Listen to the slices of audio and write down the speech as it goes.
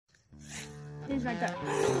He's right there.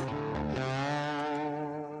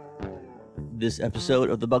 This episode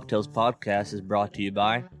of the Bucktails podcast is brought to you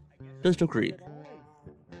by Pistol Creek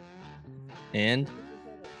and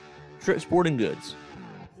Trip Sporting Goods.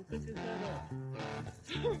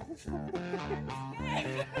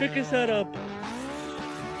 Pick his head up.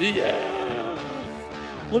 Yeah.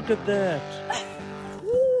 Look at that.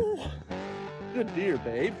 Woo. Good deer,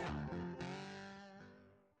 babe.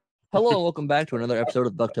 Hello and welcome back to another episode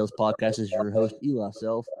of the Bucktails podcast. This is your host, Eli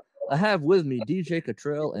Self. I have with me DJ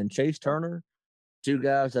Cottrell and Chase Turner, two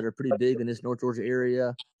guys that are pretty big in this North Georgia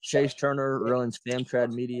area. Chase Turner runs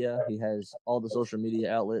Famtrad Media. He has all the social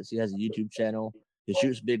media outlets. He has a YouTube channel. He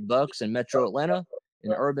shoots big bucks in Metro Atlanta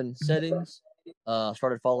in urban settings.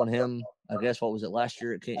 Started following him, I guess, what was it, last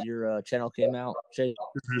year? Your channel came out, Chase?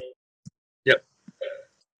 Yep.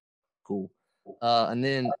 Cool. And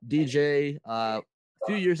then DJ, a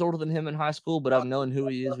few years older than him in high school, but I've known who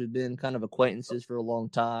he is. We've been kind of acquaintances for a long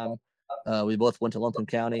time. We both went to Lumpkin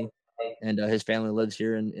County, and his family lives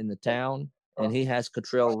here in the town. And he has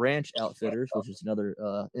Cottrell Ranch Outfitters, which is another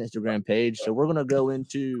Instagram page. So we're going to go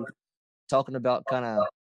into talking about kind of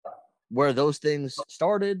where those things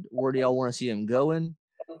started, where do y'all want to see him going,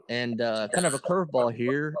 and kind of a curveball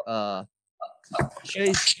here.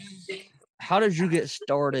 Chase, how did you get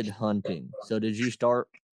started hunting? So did you start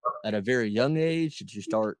at a very young age? Did you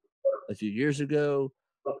start a few years ago?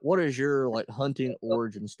 What is your hunting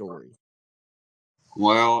origin story?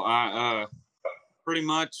 Well, I pretty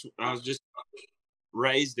much I was just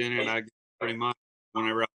raised in it. I pretty much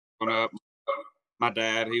whenever I was growing up, my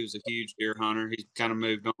dad, he was a huge deer hunter. He's kind of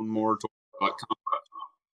moved on more to combat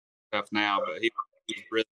stuff now, but he was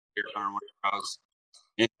really a deer hunter when I was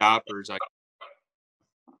in diapers. I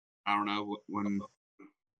don't know, when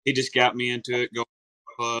he just got me into it, going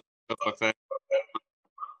to clubs, stuff like that.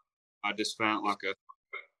 I just found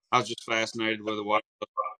I was just fascinated with the wild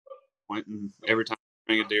point, and every time I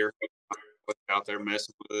bring a deer, I was out there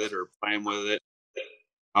messing with it or playing with it.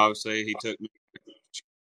 Obviously, he took me to the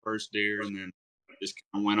first deer, and then just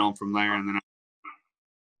kind of went on from there, and then I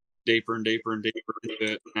deeper and deeper and deeper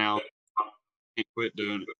into it. Now I can't quit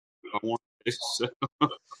doing it if I want to. So.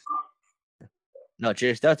 No,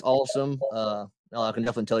 Chase, that's awesome. I can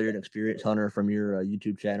definitely tell you're an experienced hunter from your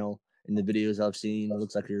YouTube channel and the videos I've seen. It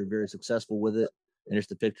looks like you're very successful with it, and just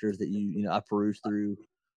the pictures that I peruse through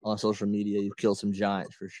on social media. You've killed some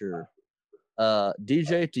giants for sure.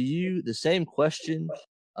 DJ, to you, the same question.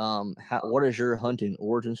 What is your hunting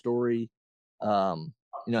origin story?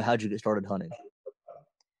 How'd you get started hunting?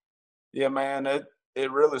 Yeah, man,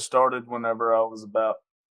 it really started whenever I was about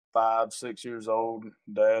 5-6 years old.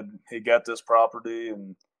 Dad, he got this property,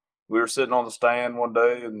 and we were sitting on the stand one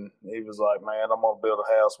day, and he was like, "Man, I'm gonna build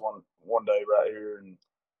a house one day right here." And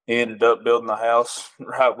he ended up building a house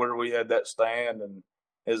right where we had that stand, and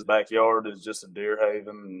his backyard is just a deer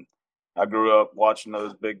haven. And I grew up watching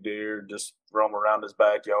those big deer just roam around his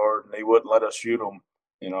backyard, and he wouldn't let us shoot them.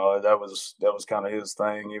 That was kind of his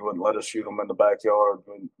thing. He wouldn't let us shoot them in the backyard.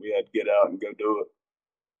 We had to get out and go do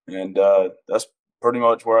it. And that's pretty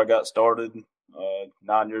much where I got started.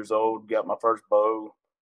 9 years old, got my first bow.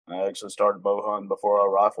 I actually started bow hunting before I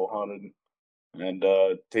rifle hunted. And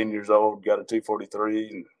 10 years old, got a 243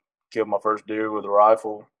 and killed my first deer with a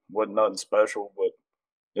rifle. Wasn't nothing special, but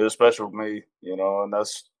it was special to me, and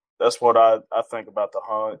that's what I think about the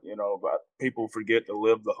hunt. About people forget to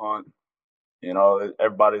live the hunt.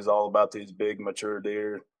 Everybody's all about these big mature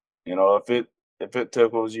deer. If it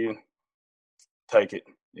tickles you, take it.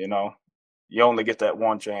 You only get that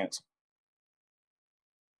one chance.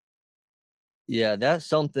 Yeah, that's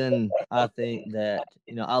something I think that,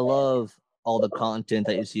 I love all the content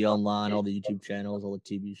that you see online, all the YouTube channels, all the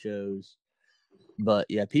TV shows. But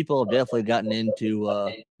yeah, people have definitely gotten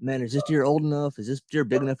into, man, is this deer old enough? Is this deer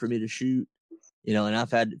big enough for me to shoot? And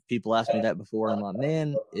I've had people ask me that before. And I'm like,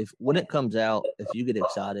 man, when it comes out, if you get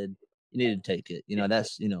excited, you need to take it.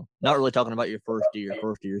 That's, not really talking about your first deer.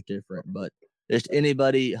 First deer is different, but just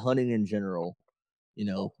anybody hunting in general,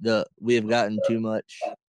 we have gotten too much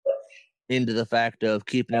into the fact of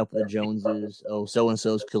keeping up with the Joneses. Oh,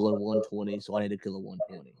 so-and-so's killing 120, so I need to kill a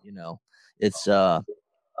 120. It's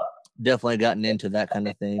definitely gotten into that kind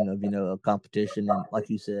of thing of, a competition. And like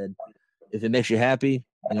you said, if it makes you happy,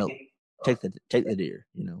 take the deer,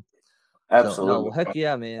 Absolutely. So, no, heck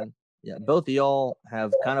yeah, man. Yeah, both of y'all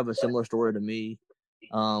have kind of a similar story to me.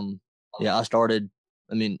 I started,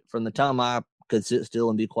 from the time I could sit still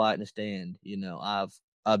and be quiet in a stand,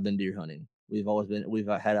 I've been deer hunting. We've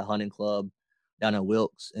had a hunting club down in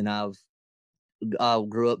Wilkes, and I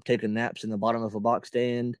grew up taking naps in the bottom of a box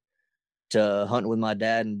stand, to hunting with my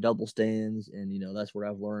dad in double stands, and that's where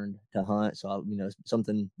I've learned to hunt. So it's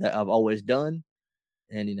something that I've always done,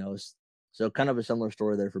 and so kind of a similar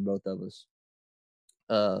story there for both of us.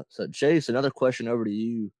 So Chase, another question over to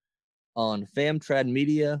you on Famtrad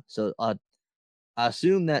Media. So I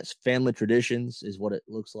assume that's Family Traditions is what it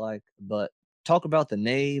looks like, but talk about the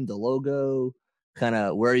name, the logo, kind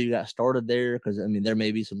of where you got started there, because there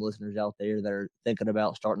may be some listeners out there that are thinking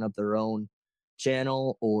about starting up their own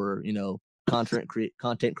channel or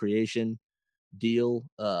content creation deal.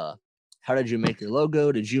 How did you make your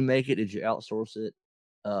logo? Did you make it? Did you outsource it?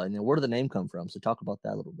 And then where did the name come from? So talk about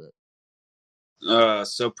that a little bit.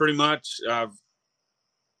 So pretty much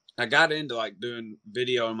I got into like doing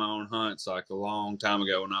video in my own hunts like a long time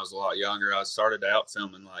ago when I was a lot younger. I started out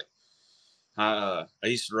filming like I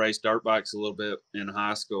used to race dirt bikes a little bit in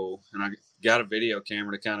high school, and I got a video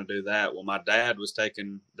camera to kind of do that. Well, my dad was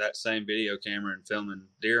taking that same video camera and filming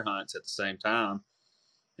deer hunts at the same time.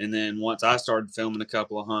 And then once I started filming a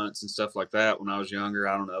couple of hunts and stuff like that when I was younger,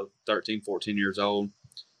 I don't know, 13, 14 years old,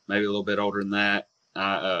 maybe a little bit older than that,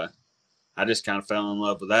 I just kind of fell in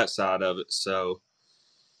love with that side of it. So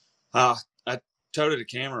I toted a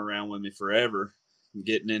camera around with me forever,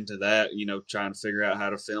 getting into that, trying to figure out how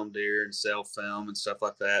to film deer and sell film and stuff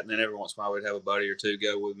like that. And then every once in a while we'd have a buddy or two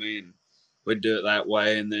go with me and we'd do it that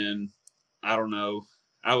way. And then, I don't know,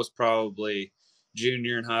 I was probably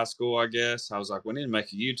junior in high school, I guess. I was like, we need to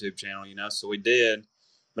make a YouTube channel, so we did.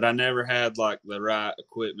 But I never had like the right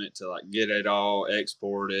equipment to like get it all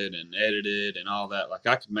exported and edited and all that. Like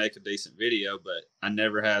I could make a decent video, but I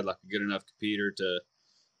never had like a good enough computer to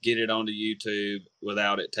get it onto YouTube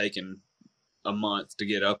without it taking a month to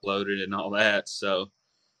get uploaded and all that. So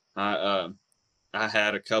I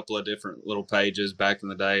had a couple of different little pages back in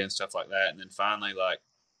the day and stuff like that. And then finally, like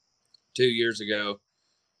 2 years ago,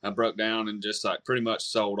 I broke down and just like pretty much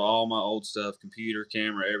sold all my old stuff, computer,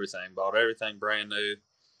 camera, everything, bought everything brand new,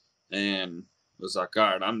 and was like, all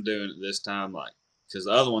right, I'm doing it this time. Like, because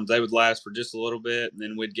the other ones, they would last for just a little bit, and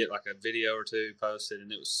then we'd get like a video or two posted,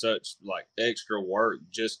 and it was such like extra work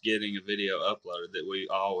just getting a video uploaded that we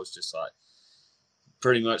all was just like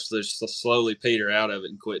pretty much just slowly peter out of it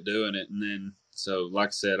and quit doing it. And then, so like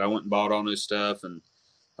I said, I went and bought all new stuff and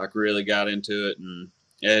like really got into it and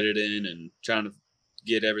editing and trying to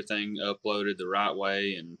get everything uploaded the right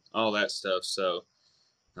way and all that stuff. So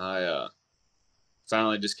I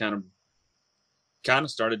finally just kind of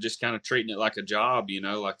started just kind of treating it like a job,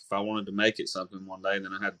 like if I wanted to make it something one day,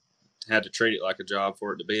 then I had to treat it like a job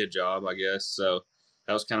for it to be a job, I guess. So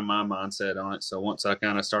that was kind of my mindset on it. So once I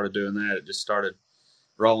kind of started doing that, it just started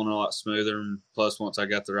rolling a lot smoother. And plus, once I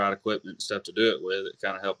got the right equipment and stuff to do it with, it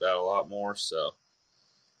kind of helped out a lot more. So,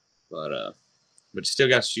 but you still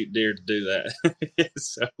got to shoot deer to do that.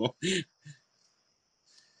 So,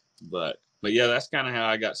 but yeah, that's kind of how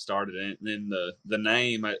I got started. And then the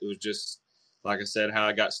name, it was just, like I said, how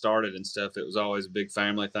I got started and stuff. It was always a big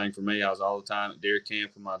family thing for me. I was all the time at deer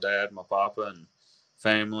camp with my dad, my papa, and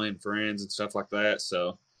family and friends and stuff like that.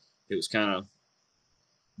 So it was kind of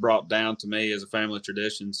brought down to me as a family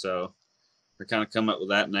tradition. So I kind of come up with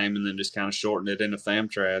that name and then just kind of shortened it into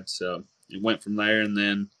Famtrad. So it went from there. And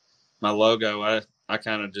then my logo, I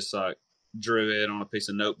kind of just like drew it on a piece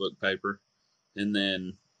of notebook paper, and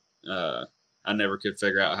then I never could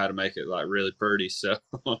figure out how to make it like really pretty. So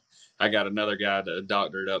I got another guy to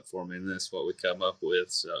doctor it up for me, and that's what we come up with.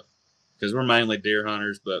 So, because we're mainly deer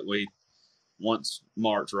hunters, but once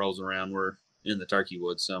March rolls around, we're in the turkey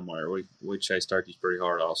woods somewhere. We chase turkeys pretty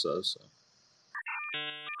hard also. So.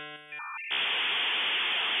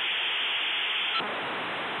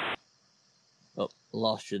 Oh,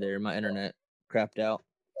 lost you there. My internet crapped out.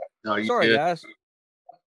 No, sorry, good? Guys.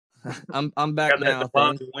 I'm back now.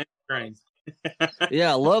 I think.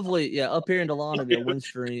 Yeah, lovely. Yeah, up here in Dahlonega,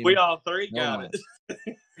 Windstream. We all three got it.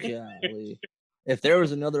 Golly. If there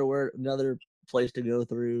was another place to go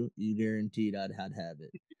through, you guaranteed I'd have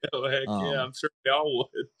it. Oh, heck yeah, I'm sure we all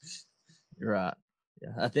would. You're right.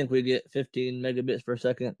 Yeah, I think we get 15 megabits per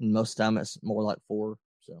second, and most of the time it's more like 4.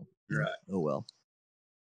 So, right. Oh well.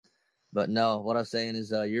 But no, what I'm saying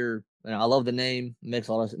is, I love the name. It makes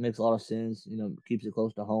a lot of sense. Keeps it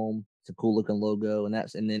close to home. It's a cool looking logo, and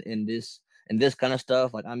then in this kind of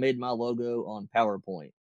stuff, like I made my logo on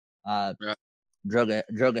PowerPoint. I drug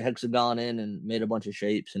a hexagon in and made a bunch of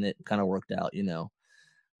shapes, and it kind of worked out,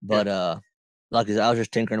 But like I was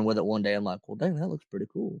just tinkering with it one day. I'm like, well, dang, that looks pretty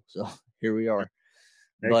cool. So here we are.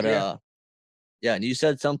 But yeah, and you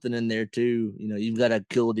said something in there too. You've got to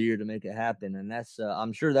kill deer to make it happen, and that's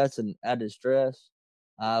I'm sure that's an added stress.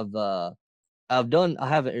 I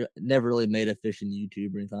haven't never really made a fishing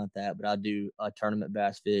YouTube or anything like that, but I do tournament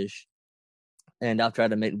bass fish and I've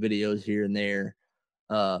tried to make videos here and there,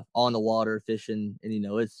 on the water fishing, and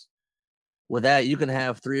it's with that you can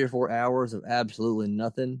have 3 or 4 hours of absolutely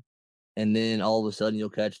nothing, and then all of a sudden you'll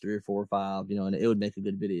catch 3 or 4 or 5, and it would make a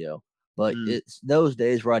good video. But it's those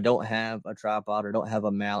days where I don't have a tripod or don't have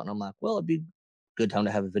a mount, and I'm like, well, it'd be a good time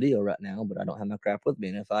to have a video right now, but I don't have my crap with me,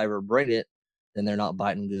 and if I ever bring it, then they're not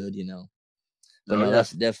biting good, But no,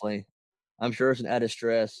 that's definitely, I'm sure it's an added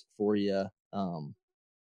stress for you.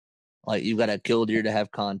 Like you've got to kill deer to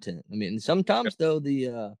have content. I mean, sometimes though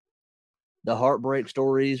the heartbreak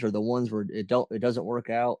stories or the ones where it doesn't work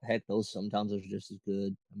out, heck, those sometimes are just as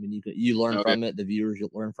good. I mean, you learn from it, the viewers you'll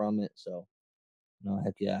learn from it. So, no,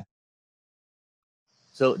 heck yeah.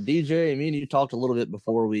 So DJ, me and you talked a little bit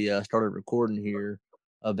before we started recording here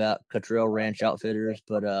about Cottrell Ranch Outfitters,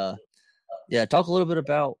 but yeah, talk a little bit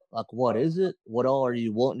about like what is it? What all are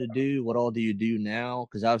you wanting to do? What all do you do now?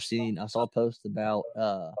 Because I saw posts about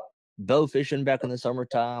bow fishing back in the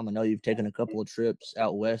summertime. I know you've taken a couple of trips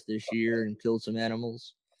out west this year and killed some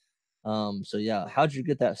animals. So yeah, how'd you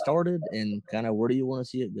get that started, and kind of where do you want to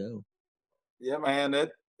see it go? Yeah, man,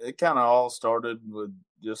 it kind of all started with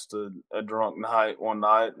just a drunk night one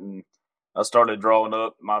night, and I started drawing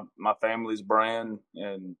up my family's brand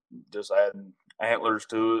and just adding antlers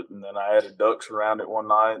to it, and then I added ducks around it one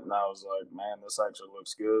night, and I was like, man, this actually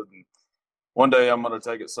looks good. And one day I'm gonna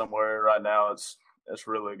take it somewhere. Right now, it's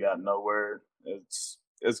really got nowhere.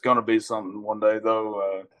 It's gonna be something one day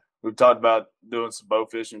though. We've talked about doing some bow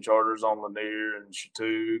fishing charters on Lanier and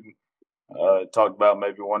Chatuge. Talked about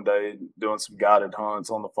maybe one day doing some guided hunts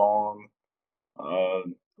on the farm,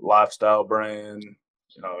 lifestyle brand,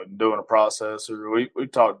 doing a processor. We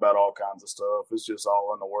talked about all kinds of stuff. It's just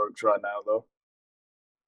all in the works right now, though.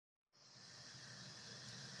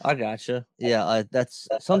 I gotcha. Yeah, that's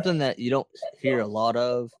something that you don't hear a lot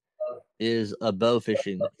of is a bow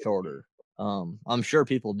fishing charter. I'm sure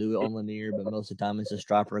people do it on Lanier, but most of the time it's a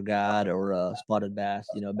striper guide or a spotted bass,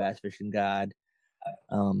 bass fishing guide.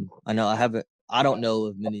 I know I don't know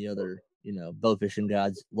of many other, bow fishing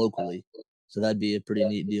guides locally. So that'd be a pretty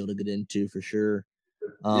neat deal to get into for sure.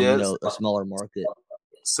 A smaller market.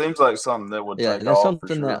 Seems like something that would take that's off something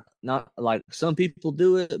for sure. that not like some people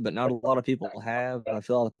do it, but not a lot of people have. I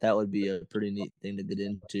feel like that would be a pretty neat thing to get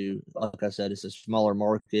into. Like I said, it's a smaller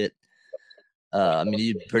market. I mean,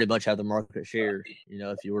 you pretty much have the market share,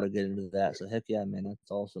 if you were to get into that. So heck yeah, man,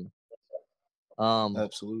 that's awesome.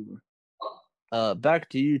 Absolutely. Back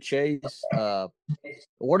to you, Chase.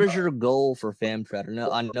 What is your goal for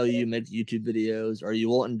FamTrad? I know you make YouTube videos. Are you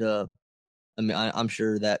wanting to? I mean, I'm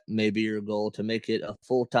sure that may be your goal to make it a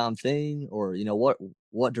full-time thing, or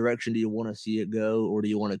what direction do you want to see it go, or do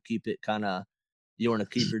you want to keep it you want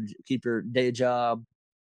to keep your day job,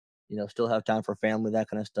 still have time for family, that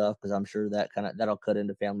kind of stuff, because I'm sure that'll cut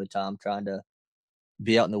into family time, trying to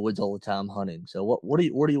be out in the woods all the time hunting. So where do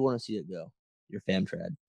you want to see it go, your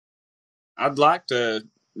FamTrad? I'd like to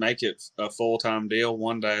make it a full-time deal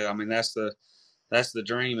one day. I mean, that's the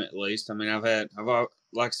dream, at least. I mean,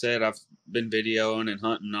 like I said, I've been videoing and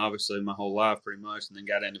hunting obviously my whole life pretty much, and then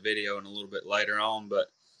got into videoing a little bit later on. But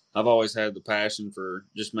I've always had the passion for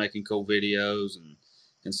just making cool videos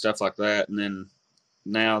and stuff like that. And then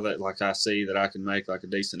now that like I see that I can make like a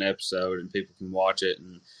decent episode and people can watch it,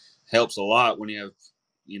 and helps a lot when you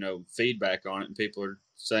have feedback on it and people are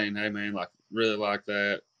saying, hey man, like really like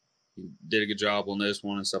that, you did a good job on this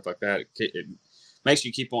one and stuff like that. It makes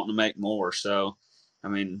you keep wanting to make more. So I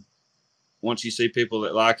mean, once you see people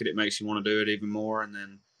that like it, it makes you want to do it even more. And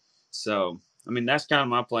then, so, I mean, that's kind of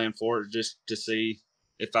my plan for it, just to see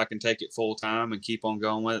if I can take it full time and keep on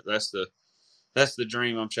going with it. That's the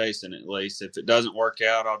dream I'm chasing, at least. If it doesn't work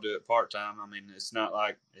out, I'll do it part time. I mean, it's not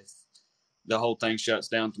like if the whole thing shuts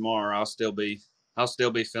down tomorrow, I'll still be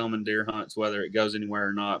filming deer hunts, whether it goes anywhere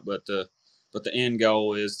or not. But the end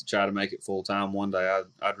goal is to try to make it full time one day.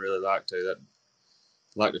 I'd really like to.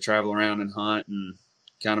 I'd like to travel around and hunt and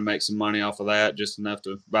kind of make some money off of that, just enough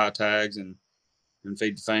to buy tags and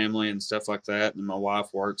feed the family and stuff like that. And my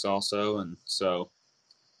wife works also, and so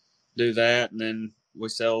do that, and then we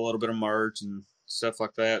sell a little bit of merch and stuff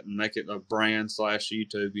like that, and make it a brand /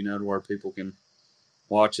 YouTube, to where people can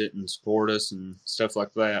watch it and support us and stuff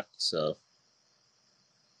like that. So,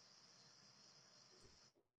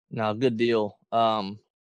 no, good deal.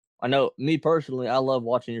 I know me personally, I love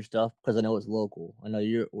watching your stuff because I know it's local. I know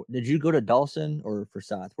did you go to Dawson or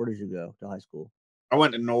Forsyth? Where did you go to high school? I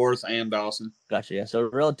went to North and Dawson. Gotcha. Yeah. So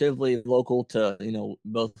relatively local to,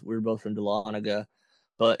 we're both from Dahlonega,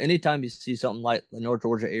 but anytime you see something like the North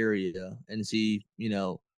Georgia area and see,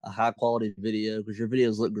 a high quality video, because your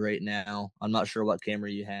videos look great now. I'm not sure what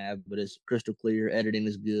camera you have, but it's crystal clear. Editing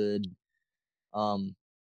is good.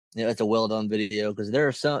 It's a well done video because there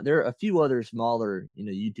are a few other smaller,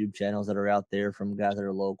 YouTube channels that are out there from guys that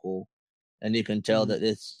are local, and you can tell that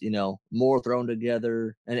it's, more thrown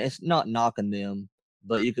together, and it's not knocking them,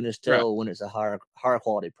 but you can just tell when it's a higher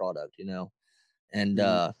quality product, and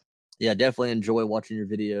yeah, definitely enjoy watching your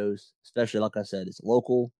videos, especially like I said, it's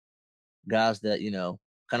local guys that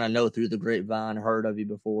kind of know through the grapevine, heard of you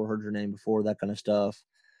before, heard your name before, that kind of stuff.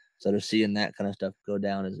 So just seeing that kind of stuff go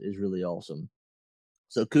down is really awesome.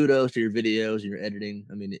 So kudos to your videos and your editing.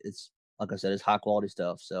 I mean, it's like I said, it's high quality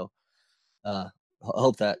stuff. So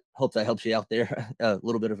hope that helps you out there. A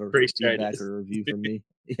little bit of a feedback or review from me.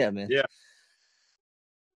 Yeah, man. Yeah.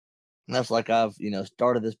 And that's like I've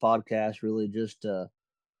started this podcast really just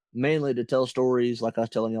mainly to tell stories. Like I was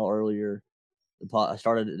telling y'all earlier, I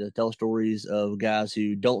started to tell stories of guys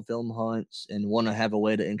who don't film hunts and want to have a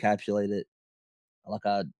way to encapsulate it. Like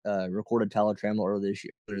I recorded Tyler Trammell earlier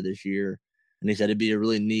this year. And he said it'd be a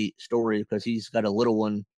really neat story because he's got a little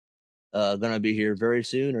one gonna be here very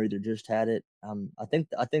soon, or either just had it. I think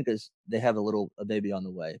they have a baby on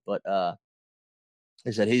the way. But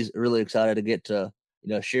he said he's really excited to get to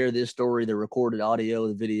share this story, the recorded audio,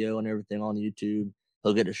 the video, and everything on YouTube.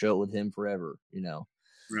 He'll get to show it with him forever.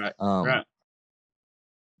 Right. Right.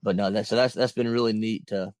 But no, that's been really neat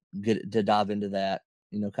to dive into that.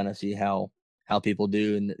 Kind of see how people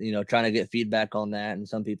do, and trying to get feedback on that, and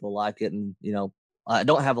some people like it, and I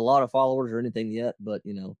don't have a lot of followers or anything yet, but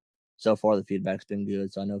so far the feedback's been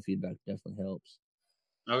good, so I know feedback definitely helps.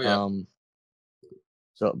 Oh yeah.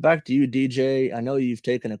 So back to you, DJ. I know you've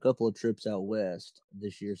taken a couple of trips out west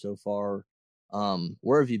this year so far.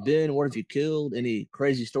 Where have you been? What have you killed? Any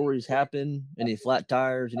crazy stories happen? Any flat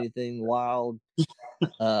tires? Anything wild?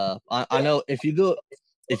 I know if you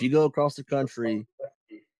go across the country,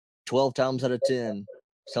 12 times out of 10,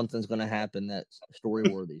 something's going to happen that's story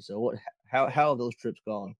worthy. So how have those trips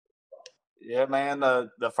gone? Yeah, man.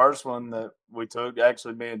 The first one that we took,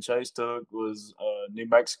 actually me and Chase took, was New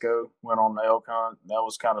Mexico. Went on the elk hunt. That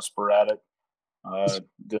was kind of sporadic. Just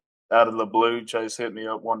out of the blue, Chase hit me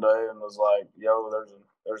up one day and was like, "Yo,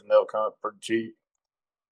 there's an elk hunt pretty cheap."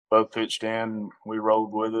 Both pitched in. We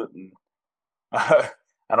rolled with it, and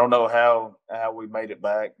I don't know how we made it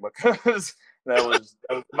back because that was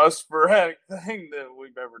the most sporadic thing that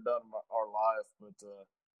we've ever done in our life. But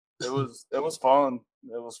it was fun.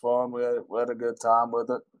 It was fun. We had a good time with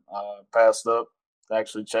it. Passed up,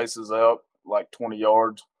 actually chases out like 20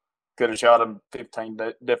 yards. Could have shot him 15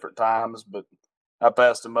 different times, but I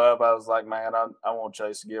passed him up. I was like, man, I want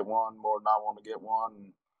Chase to get one more than I want to get one.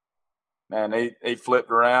 And man, he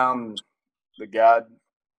flipped around. The guy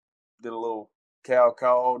did a little cow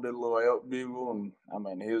call, did a little elk bugle, and I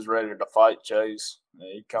mean, he was ready to fight Chase.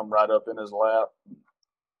 He come right up in his lap.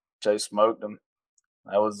 Chase smoked him.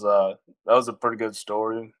 That was a pretty good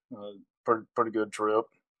story. Pretty good trip.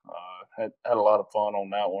 Had a lot of fun on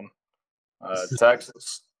that one.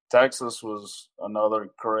 Texas was another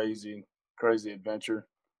crazy adventure.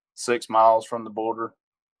 6 miles from the border.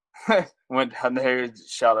 Went down there,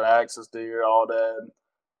 shot an axis deer, all that.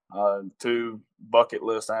 2 bucket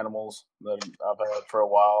list animals that I've had for a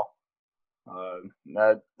while.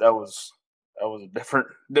 That was a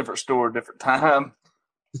different story, different time.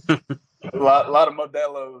 A lot of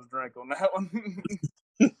Modelo's drank on that one.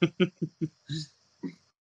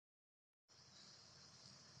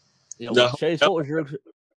 Chase, what was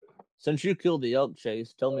since you killed the elk,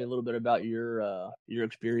 Chase? Tell me a little bit about your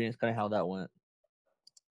experience, kind of how that went.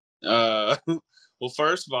 Well,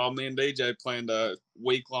 first of all, me and DJ planned a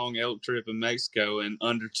week-long elk trip in Mexico in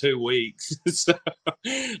under 2 weeks. So,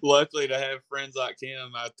 luckily to have friends like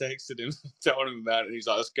him, I texted him, told him about it. And he's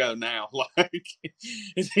like, "Let's go now!" Like,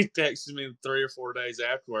 and he texted me 3 or 4 days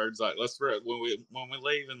afterwards, like, "Let's when we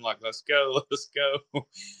leave, and like, let's go."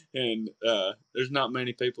 And there's not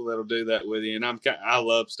many people that'll do that with you, and I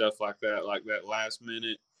love stuff like that last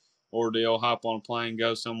minute ordeal. Hop on a plane,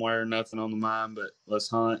 go somewhere, nothing on the mind, but let's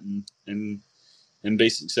hunt and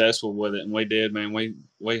be successful with it. And we did, man.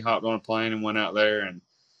 We hopped on a plane and went out there and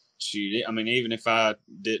shoot it. I mean, even if I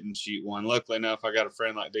didn't shoot one, luckily enough, I got a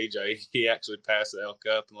friend like DJ. He actually passed the elk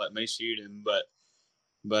up and let me shoot him. But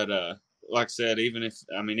like I said, even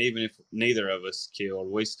if neither of us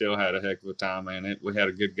killed, we still had a heck of a time, man. We had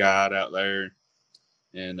a good guide out there,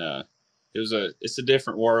 and it's a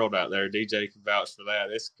different world out there. DJ can vouch for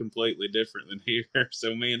that. It's completely different than here.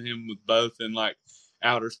 So me and him was both in like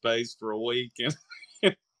outer space for a week, and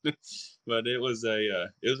but it was a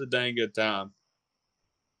dang good time.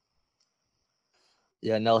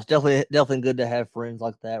 Yeah, no, it's definitely good to have friends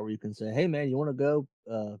like that where you can say, "Hey, man, you want to go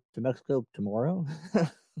to Mexico tomorrow?"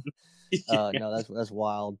 No, that's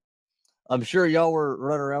wild. I'm sure y'all were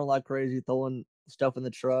running around like crazy, throwing stuff in the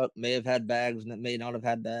truck. May have had bags and may not have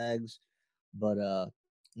had bags, but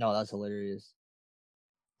no, that's hilarious.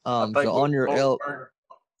 So on your elk,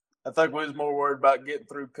 I think we was more worried about getting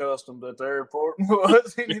through customs at the airport than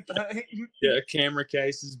was anything. Yeah, camera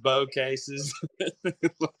cases, bow cases.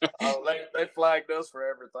 They flagged us for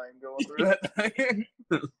everything going through that thing.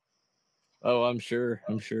 Oh, I'm sure.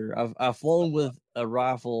 I've flown with a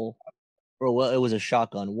rifle, or well, it was a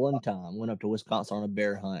shotgun one time. Went up to Wisconsin on a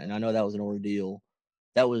bear hunt, and I know that was an ordeal.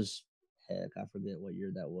 That was heck, I forget what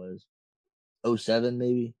year that was. 07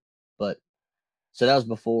 maybe, but so that was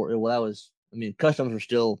before. Well, that was. I mean, customs were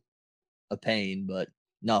still a pain, but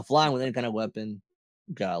no, flying with any kind of weapon,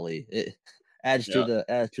 golly, it adds to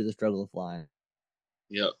the struggle of flying.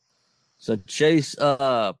 Yep. So Chase,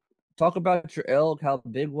 talk about your elk. How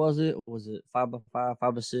big was it? Was it 5x5,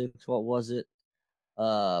 5x6? What was it?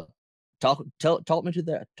 Talk me through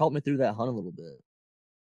that. Talk me through that hunt a little bit.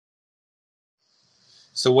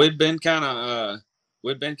 So we'd been kind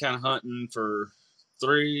of hunting for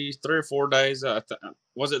three or 4 days.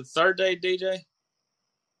 Was it the third day, DJ?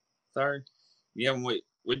 Third. Yeah,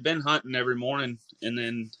 we'd been hunting every morning and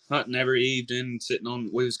then hunting every evening.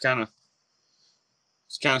 We was kind of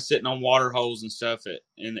sitting on water holes and stuff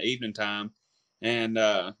in the evening time, and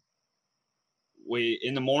we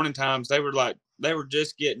in the morning times they were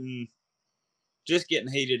just getting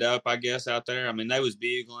heated up, I guess, out there. I mean, they was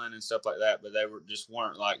bugling and stuff like that, but they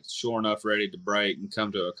weren't like sure enough ready to break and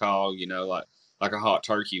come to a call, like a hot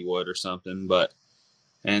turkey would or something.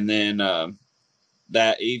 And then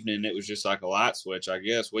that evening it was just like a light switch, I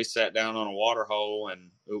guess. We sat down on a water hole and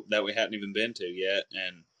that we hadn't even been to yet,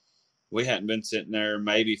 and we hadn't been sitting there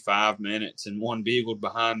maybe 5 minutes, and one bugled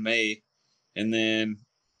behind me, and then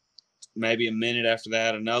maybe a minute after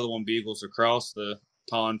that, another one bugles across the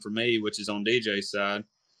pond for me, which is on DJ's side.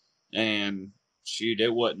 And shoot,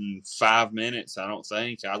 it wasn't 5 minutes, I don't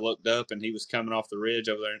think. I looked up and he was coming off the ridge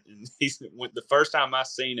over there, and the first time I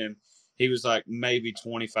seen him, he was like maybe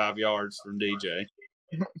 25 yards from DJ.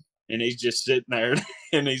 And he's just sitting there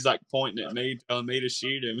and he's like pointing at me, telling me to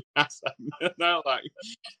shoot him. I was like, no, like,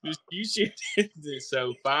 you shoot it.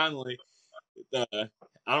 So finally, I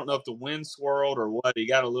don't know if the wind swirled or what. He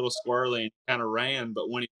got a little squirrely and kind of ran. But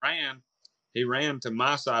when he ran to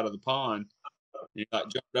my side of the pond. He like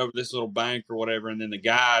jumped over this little bank or whatever. And then the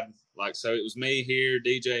guide, so it was me here,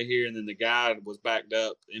 DJ here, and then the guide was backed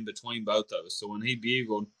up in between both of us. So when he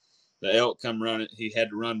bugled, the elk come running. He had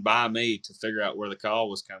to run by me to figure out where the call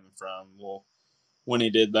was coming from. Well, when he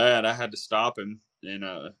did that, I had to stop him, and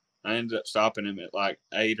I ended up stopping him at like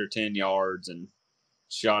 8 or 10 yards and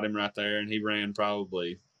shot him right there. And he ran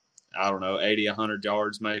probably, I don't know, 80, 100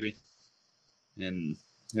 yards maybe. And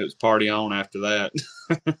it was party on after that.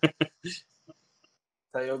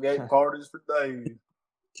 Tailgate parties for days.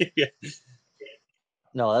 Yeah.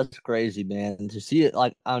 No, that's crazy, man. To see it,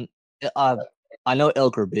 like, I know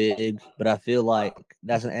elk are big, but I feel like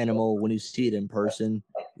that's an animal, when you see it in person,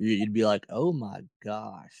 you'd be like, oh my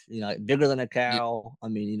gosh, like bigger than a cow. I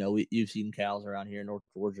mean, you've seen cows around here in North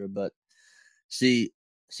Georgia, but see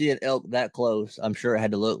an elk that close, I'm sure it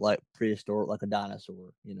had to look like prehistoric, like a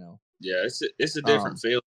dinosaur. Yeah, it's a different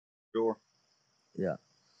feeling, sure. Yeah,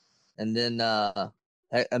 and then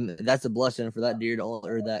that's a blessing for that deer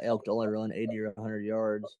or that elk to only run 80 or 100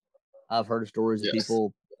 yards. I've heard of stories of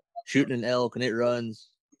people shooting an elk and it runs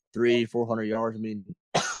 300-400 yards.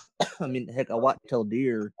 I mean, heck, a white-tailed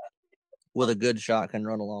deer with a good shot can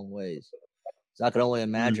run a long ways. So I can only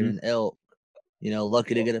imagine an elk,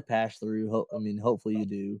 lucky to get a pass through. Hopefully you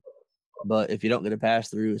do. But if you don't get a pass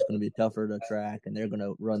through, it's going to be tougher to track, and they're going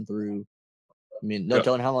to run through. No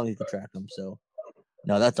telling how long you can track them. So,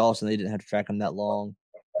 no, that's awesome. They didn't have to track them that long.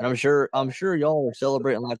 And I'm sure y'all were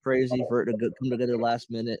celebrating like crazy for it to come together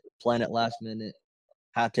last minute, plan it last minute,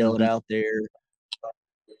 hightail it out there.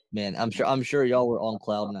 Man, I'm sure y'all were on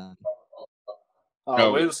cloud nine.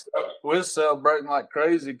 We was celebrating like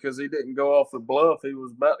crazy because he didn't go off the bluff. He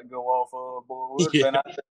was about to go off. Boy, we'd been out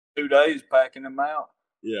there 2 days packing him out.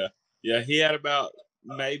 Yeah. He had about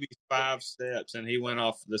maybe 5 steps, and he went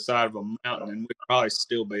off the side of a mountain, and we'd probably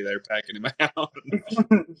still be there packing him out.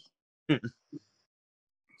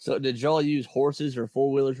 So, did y'all use horses or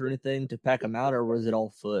 4-wheelers or anything to pack him out, or was it all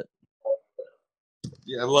foot?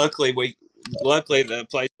 Yeah, luckily the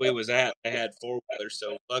place we was at, they had 4-wheelers,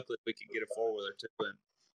 so luckily we could get a 4-wheeler too. And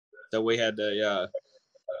so we had to,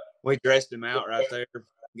 we dressed him out right there,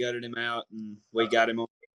 gutted him out, and we got him on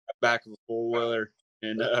the back of a 4-wheeler,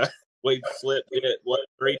 and we flipped it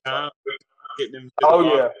 3 times, getting him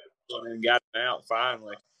to the and got him out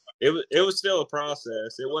finally. It was still a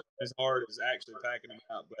process. It wasn't as hard as actually packing him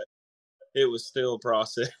out, but it was still a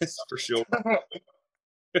process for sure.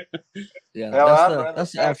 Yeah, Hell, I'd rather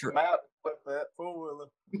that's pack after. them out and flip that four-wheeler.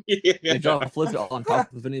 Did y'all flip it on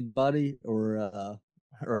top of anybody, or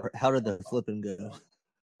how did the flipping go?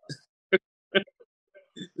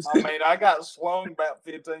 I mean, I got swung about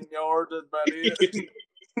 15 yards. That's about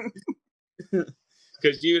it.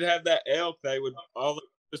 Because you would have that elk, they would all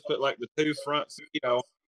just put like the two front feet on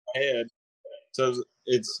the head, so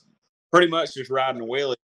it's pretty much just riding a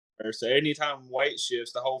wheelie. So anytime weight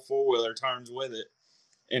shifts, the whole four-wheeler turns with it.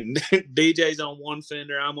 And DJ's on one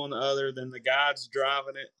fender, I'm on the other, then the guide's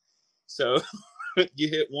driving it. So you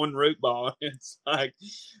hit one root ball, and it's like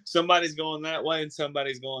somebody's going that way and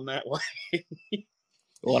somebody's going that way.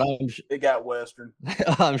 Well, It got Western.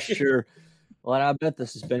 I'm sure. Well, I bet the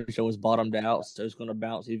suspension was bottomed out, so it's going to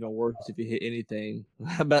bounce even worse if you hit anything.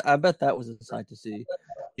 I bet that was a sight to see.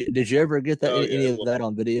 Did you ever get that any of that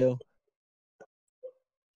on video?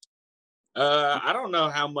 I don't know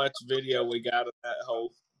how much video we got of that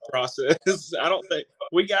whole process. I don't think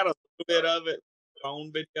we got a little bit of it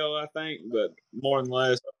on video, I think, but more than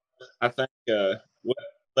less, I think we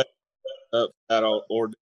let up that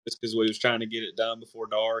order just because we was trying to get it done before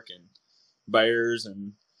dark and bears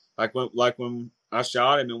and like when I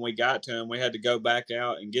shot him and we got to him, we had to go back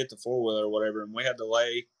out and get the four-wheeler or whatever, and we had to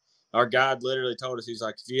lay. Our guide literally told us, he's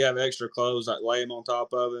like, if you have extra clothes, like lay them on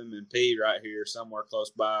top of him and pee right here somewhere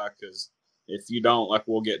close by, because if you don't, like,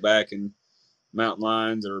 we'll get back and mountain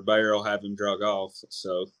lions or bear will have him drug off.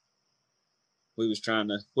 So we was trying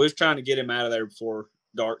to get him out of there before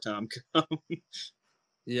dark time come.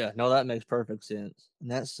 Yeah, no, that makes perfect sense.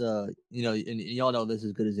 And that's and y'all know this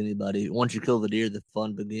as good as anybody. Once you kill the deer, the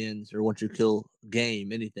fun begins. Or once you kill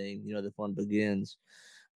game, anything, the fun begins.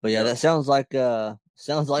 But yeah, that sounds like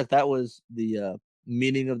that was the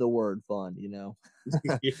meaning of the word fun, Yeah.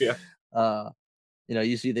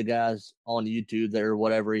 You see the guys on YouTube that or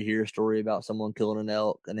whatever, you hear a story about someone killing an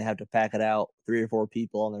elk and they have to pack it out 3 or 4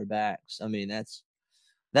 people on their backs. I mean,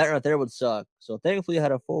 that right there would suck. So thankfully you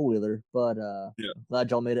had a four-wheeler, but I'm glad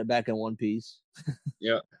y'all made it back in one piece.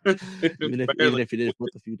 Yeah. even if you did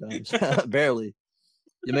flip a few times. Barely.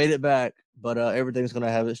 You made it back, but everything's going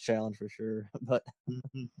to have its challenge for sure. But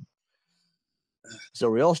so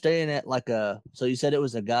were y'all staying at so you said it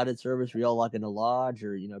was a guided service. Were y'all like in a lodge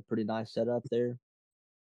or, pretty nice setup there?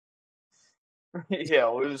 Yeah,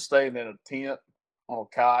 we was staying in a tent on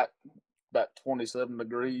a cot, about 27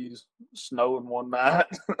 degrees, snowing one night.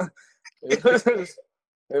 It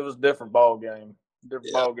was a different ball game.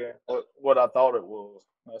 Ball game. What I thought it was.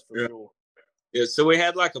 That's for sure. Yeah, so we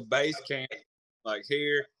had like a base camp like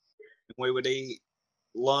here, and we would eat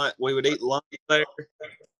lunch. We would eat lunch there,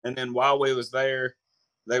 and then while we was there,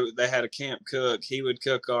 they had a camp cook. He would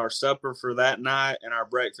cook our supper for that night and our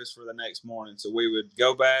breakfast for the next morning. So we would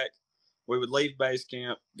go back. We would leave base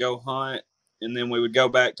camp, go hunt, and then we would go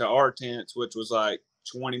back to our tents, which was like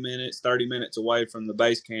 20 minutes, 30 minutes away from the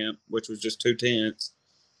base camp, which was just 2 tents.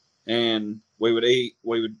 And we would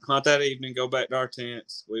hunt that evening, go back to our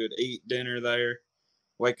tents. We would eat dinner there,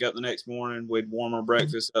 wake up the next morning. We'd warm our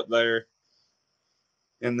breakfast up there.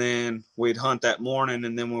 And then we'd hunt that morning.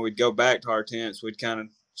 And then when we'd go back to our tents, we'd kind of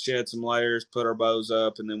shed some layers, put our bows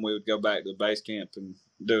up, and then we would go back to the base camp and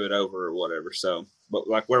do it over or whatever. So, but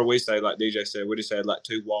like where we stayed, like DJ said, we just had like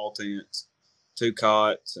 2 wall tents, 2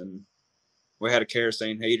 cots, and we had a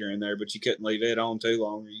kerosene heater in there, but you couldn't leave it on too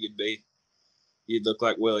long or you'd look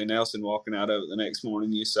like Willie Nelson walking out of it the next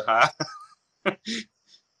morning. You say hi.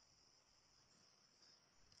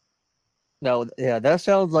 No, yeah, that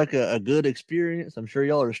sounds like a good experience. I'm sure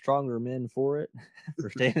y'all are stronger men for it, for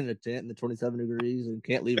staying in a tent in the 27 degrees and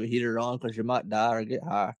can't leave a heater on because you might die or get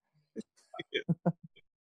high.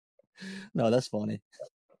 No, that's funny.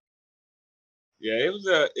 Yeah, it was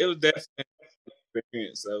definitely an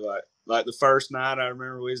experience. So like the first night, I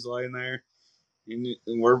remember we was laying there, and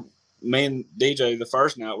me and DJ the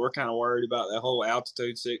first night, we're kind of worried about that whole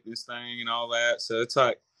altitude sickness thing and all that. So it's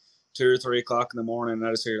like 2 or 3 o'clock in the morning, and I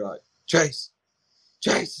just hear like, Chase.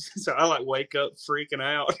 So I like wake up freaking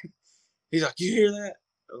out. He's like, you hear that?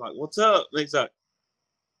 I'm like, what's up? And he's like,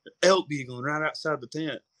 elk bugling right outside the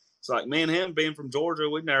tent. It's like, me and him being from Georgia,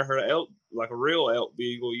 we've never heard of elk, like a real elk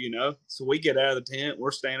bugle, So we get out of the tent,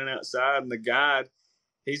 we're standing outside, and the guide,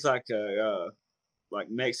 he's like a like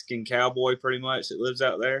Mexican cowboy pretty much that lives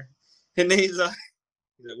out there. And he's like,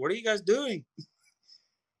 what are you guys doing?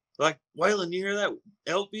 Like, Waylon, you hear that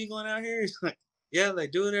elk bugling out here? He's like, yeah, they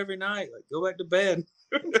do it every night. Like, go back to bed.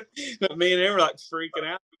 But me and him were like freaking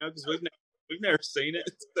out, because we've never seen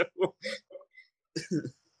it. So.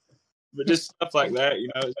 But just stuff like that,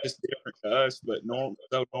 it's just different to us, but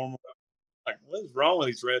so normal. Like, what is wrong with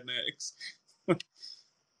these rednecks?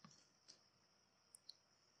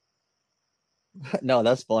 No,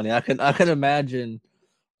 that's funny. I can imagine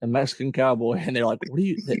a Mexican cowboy, and they're like, "What do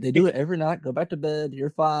you?" They do it every night. Go back to bed. You're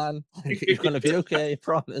fine. Like, you're gonna be okay. I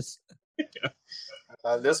promise.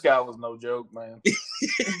 This guy was no joke, man.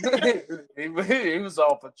 he was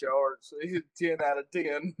off the charts. He's 10 out of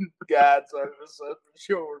 10 guide service, for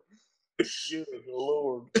sure. Good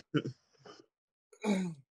Lord.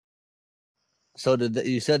 So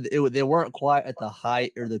you said they weren't quite at the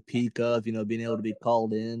height or the peak of being able to be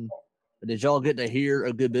called in. But did y'all get to hear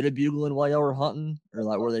a good bit of bugling while y'all were hunting, or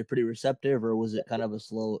like were they pretty receptive, or was it kind of a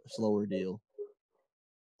slower deal?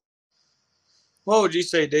 What would you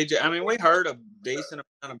say, DJ? I mean, we heard a decent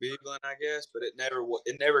amount of bugling, I guess, but it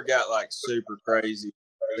never got like super crazy.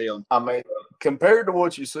 I mean, compared to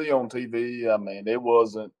what you see on TV, I mean, it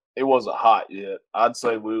wasn't hot yet. I'd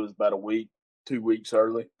say we was about a week, 2 weeks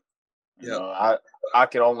early. Yeah, I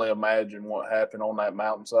can only imagine what happened on that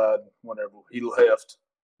mountainside whenever he left.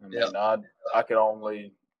 I mean, I could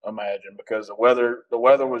only imagine because the weather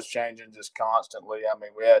was changing just constantly. I mean,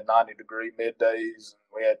 we had 90-degree middays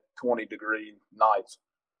and we had 20-degree nights.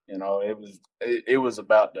 It was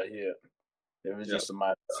about to hit. It was just a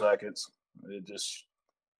matter of seconds. It just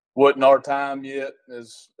wasn't our time yet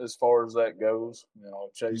as far as that goes.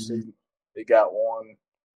 Chase he got one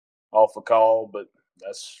off a call, but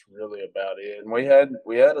that's really about it. And we had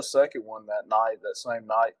a second one that same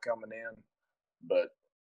night coming in, but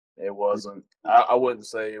it wasn't. I wouldn't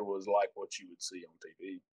say it was like what you would see on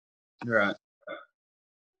TV. Right.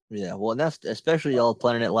 Yeah, well, that's especially y'all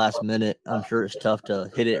planning it last minute. I'm sure it's tough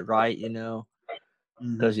to hit it right,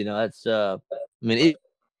 because that's. I mean,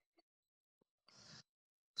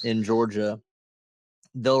 in Georgia,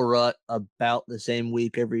 they'll rut about the same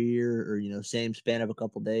week every year, or same span of a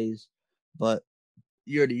couple days, but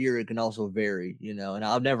year to year it can also vary. And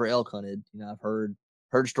I've never elk hunted. I've heard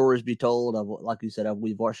stories be told. Like you said,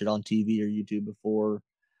 we've watched it on TV or YouTube before,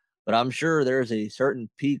 but I'm sure there's a certain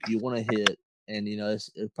peak you want to hit, and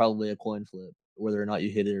it's probably a coin flip whether or not you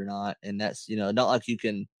hit it or not. And that's not like you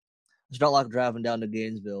can. It's not like driving down to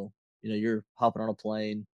Gainesville. You're hopping on a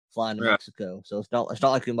plane, flying to Mexico. So it's not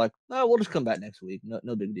like you're like, oh, we'll just come back next week.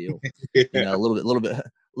 No big deal. A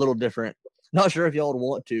little different. Not sure if y'all would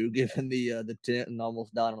want to, given the tent and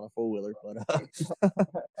almost dying on a 4-wheeler, but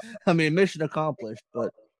I mean, mission accomplished.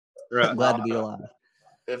 But I'm glad to be alive.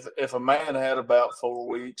 If a man had about 4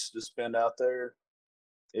 weeks to spend out there,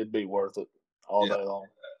 it'd be worth it all day long.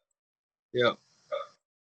 Yeah.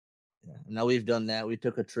 Now we've done that. We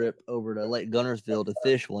took a trip over to Lake Gunnersville to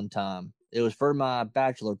fish one time. It was for my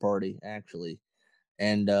bachelor party, actually.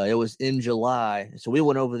 And it was in July. So we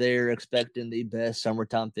went over there expecting the best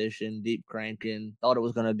summertime fishing, deep cranking. Thought it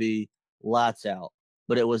was going to be lights out.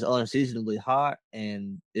 But it was unseasonably hot,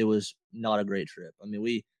 and it was not a great trip. I mean,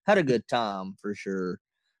 we had a good time for sure.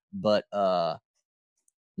 But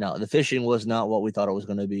no, the fishing was not what we thought it was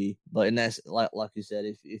going to be. But and that's like you said,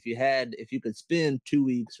 if you could spend 2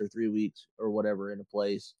 weeks or 3 weeks or whatever in a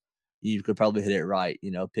place, you could probably hit it right.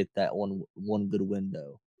 Pick that one good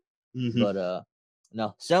window. But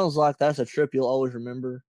no, sounds like that's a trip you'll always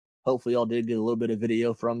remember. Hopefully, y'all did get a little bit of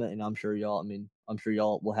video from it, and I'm sure y'all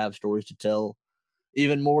will have stories to tell,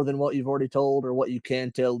 even more than what you've already told or what you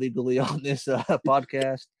can tell legally on this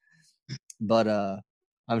podcast. But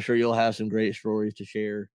I'm sure you'll have some great stories to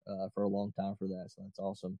share for a long time for that. So that's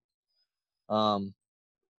awesome.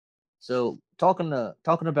 So talking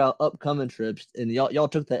about upcoming trips, and y'all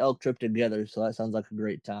took the elk trip together, so that sounds like a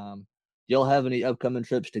great time. Do y'all have any upcoming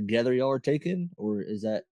trips together y'all are taking, or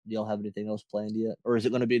do y'all have anything else planned yet, or is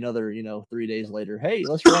it going to be another 3 days later? Hey,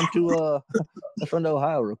 let's run to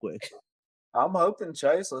Ohio real quick. I'm hoping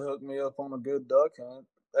Chase will hook me up on a good duck hunt.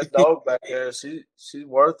 That dog back there, she's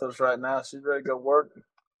worth us right now. She's ready to go work.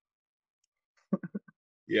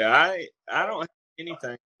 Yeah, I don't have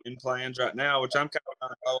anything in plans right now, which I'm kind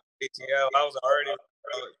of on a PTO. I was already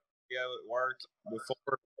PTO at work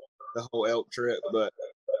before the whole elk trip, but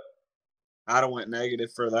I went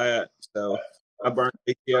negative for that, so I burned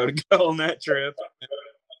PTO to go on that trip.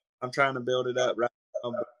 I'm trying to build it up right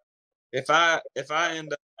now. But if I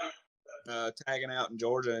end up tagging out in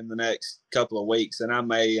Georgia in the next couple of weeks, then I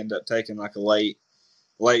may end up taking like a late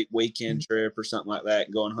weekend trip or something like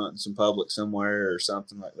that, going hunting some public somewhere or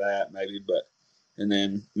something like that, maybe. And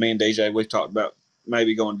then me and DJ, we've talked about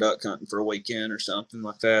maybe going duck hunting for a weekend or something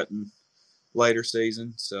like that in later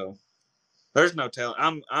season. So there's no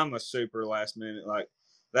telling. I'm a super last minute, like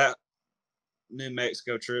that New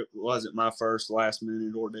Mexico trip wasn't my first last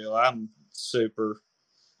minute ordeal. I'll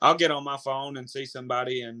get on my phone and see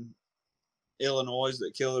somebody Illinois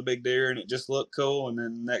that killed a big deer, and it just looked cool. And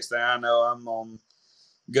then next thing I know, I'm on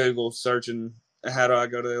Google searching, how do I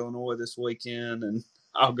go to Illinois this weekend? And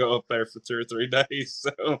I'll go up there for 2 or 3 days.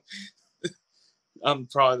 So I'm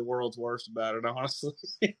probably the world's worst about it, honestly.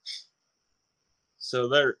 So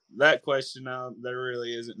that question, there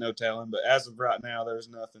really isn't no telling. But as of right now, there's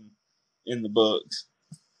nothing in the books.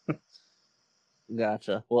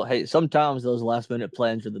 Gotcha. Well, hey, sometimes those last minute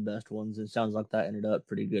plans are the best ones. It sounds like that ended up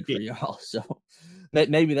pretty good for y'all. So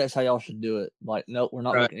maybe that's how y'all should do it. Like, nope, we're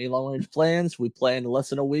not making any long range plans. We plan less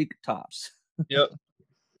than a week tops. Yep.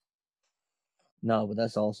 No, but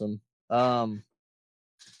that's awesome.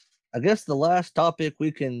 I guess the last topic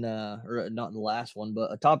we can, or not the last one,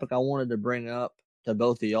 but a topic I wanted to bring up to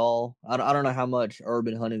both of y'all. I don't know how much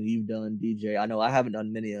urban hunting you've done, DJ. I know I haven't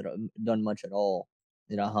done done much at all.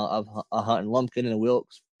 You know, I hunt in Lumpkin and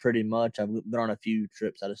Wilkes pretty much. I've been on a few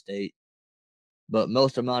trips out of state, but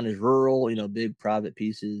most of mine is rural, you know, big private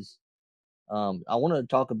pieces. I wanted to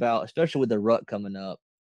talk about, especially with the rut coming up,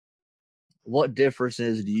 what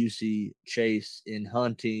differences do you see, Chase, in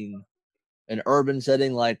hunting an urban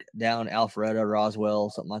setting like down Alpharetta, Roswell,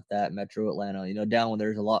 something like that, Metro Atlanta, you know, down when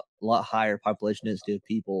there's a lot higher population density of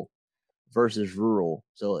people versus rural?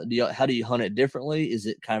 So how do you hunt it differently? Is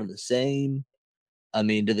it kind of the same? I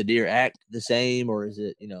mean, do the deer act the same, or is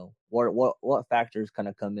it, you know, what factors kind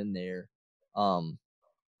of come in there?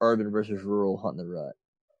 Urban versus rural hunting the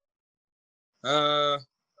rut.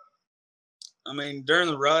 I mean, during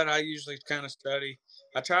the rut, I usually kind of study.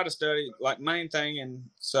 I try to study like main thing in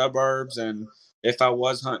suburbs, and if I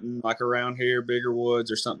was hunting like around here, bigger woods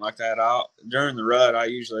or something like that, during the rut, I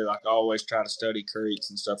usually like always try to study creeks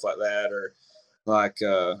and stuff like that, or like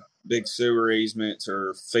big sewer easements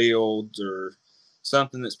or fields or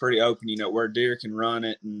something that's pretty open, you know, where deer can run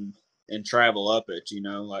it and travel up it, you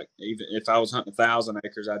know, like even if I was hunting 1,000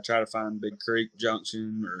 acres, I'd try to find big creek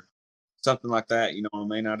junction or something like that, you know what I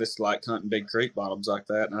mean? I just like hunting big creek bottoms like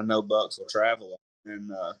that, and I know bucks will travel,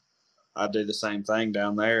 and I do the same thing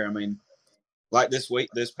down there. I mean, like this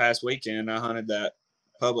past weekend, I hunted that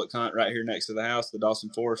public hunt right here next to the house, the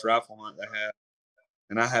Dawson Forest rifle hunt they had,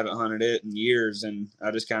 and I haven't hunted it in years, and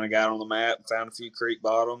I just kind of got on the map and found a few creek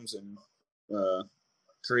bottoms and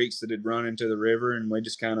creeks that had run into the river, and we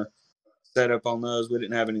just kind of set up on those. We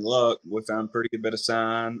didn't have any luck. We found a pretty good bit of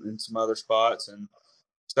sign in some other spots and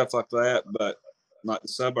stuff like that. But like the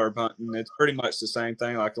suburb hunting, it's pretty much the same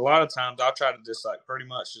thing. Like a lot of times I'll try to just like pretty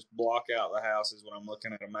much just block out the houses when I'm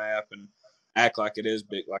looking at a map and act like it is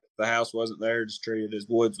big. Like if the house wasn't there, just treat it as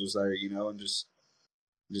woods was there, you know, and just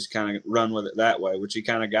kind of run with it that way, which you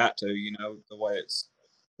kind of got to, you know, the way it's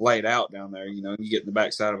laid out down there. You know, you get in the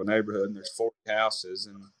backside of a neighborhood and there's 40 houses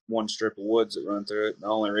and one strip of woods that run through it. And the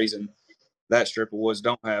only reason that strip of woods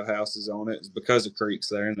don't have houses on it is because of creeks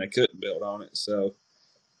there and they couldn't build on it. So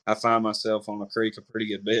I find myself on a creek a pretty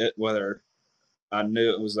good bit, whether I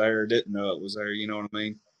knew it was there or didn't know it was there. You know what I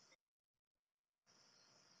mean?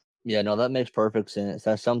 Yeah, no, that makes perfect sense.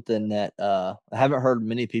 That's something that I haven't heard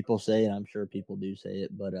many people say, and I'm sure people do say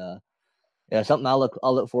it, but yeah, something I'll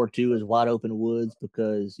look forward to is wide open woods,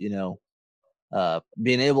 because, you know,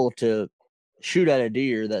 being able to shoot at a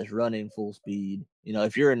deer that's running full speed. You know,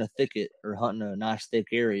 if you're in a thicket or hunting a nice thick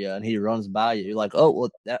area and he runs by you, you're like, oh,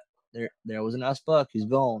 well, that there was a nice buck. He's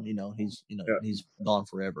gone. You know, he's gone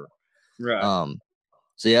forever. Right.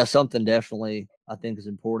 So yeah, something definitely I think is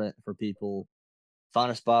important for people.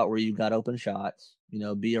 Find a spot where you got open shots. You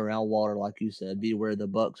know, be around water, like you said. Be where the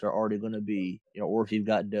bucks are already going to be. You know, or if you've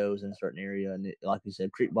got does in a certain area, and like you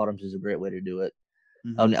said, creek bottoms is a great way to do it.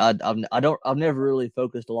 Mm-hmm. I've never really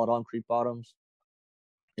focused a lot on creek bottoms.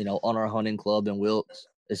 You know, on our hunting club in Wilkes,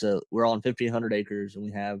 we're on 1,500 acres, and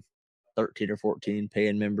we have 13 or 14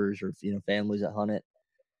 paying members, or, you know, families that hunt it.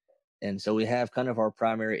 And so we have kind of our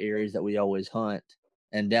primary areas that we always hunt.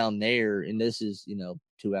 And down there, and this is, you know,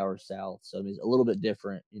 2 hours south, so I mean, it's a little bit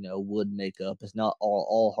different, you know, wood makeup. It's not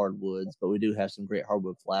all hardwoods, but we do have some great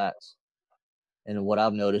hardwood flats. And what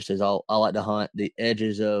I've noticed is I like to hunt the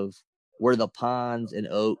edges of where the pines and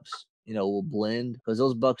oaks, you know, will blend, because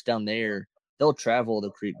those bucks down there, they'll travel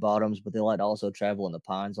the creek bottoms, but they like to also travel in the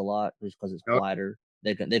pines a lot, just because it's quieter.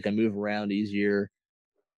 They can move around easier.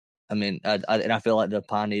 I mean, I feel like the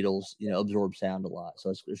pine needles, you know, absorb sound a lot,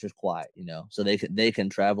 so it's just quiet, you know, so they can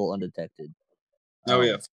travel undetected. Oh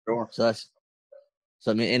yeah, for sure.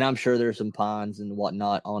 So I mean, and I'm sure there's some pines and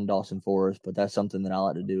whatnot on Dawson Forest, but that's something that I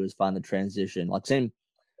like to do, is find the transition. Like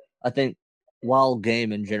I think wild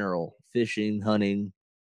game in general, fishing, hunting,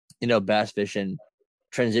 you know, bass fishing,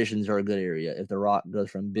 transitions are a good area. If the rock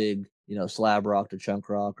goes from big, you know, slab rock to chunk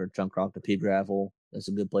rock, or chunk rock to pea gravel, that's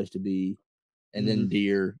a good place to be. and then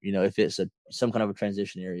deer. If it's some kind of a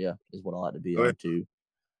transition area is what I like to be on too.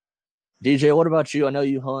 DJ, what about you? I know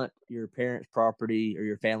you hunt your parents' property or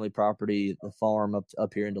your family property, the farm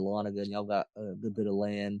up here in Dahlonega, and y'all got a good bit of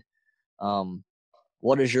land.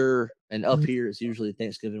 What is and up here it's usually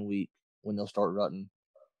Thanksgiving week when they'll start rutting.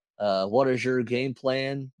 What is your game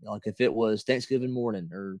plan? Like if it was Thanksgiving morning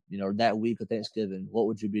or, that week of Thanksgiving, what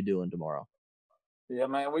would you be doing tomorrow? Yeah,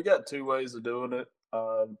 man, we got two ways of doing it.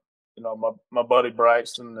 My buddy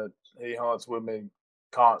Braxton, that he hunts with me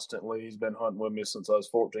constantly. He's been hunting with me since I was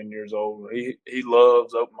 14 years old. He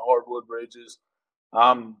loves open hardwood ridges.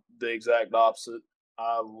 I'm the exact opposite.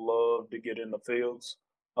 I love to get in the fields.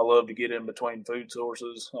 I love to get in between food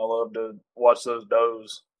sources. I love to watch those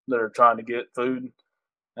does that are trying to get food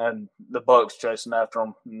and the bucks chasing after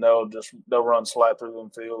them. And they'll run slap through them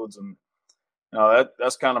fields. And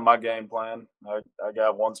that's kind of my game plan. I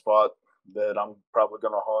got one spot that I'm probably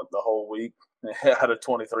going to hunt the whole week out of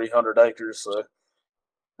 2,300 acres. So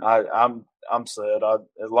I'm set.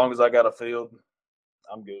 As long as I got a field,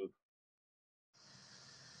 I'm good.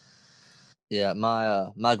 Yeah,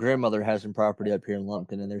 my grandmother has some property up here in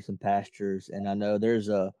Lumpkin, and there's some pastures, and I know there's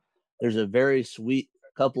a very sweet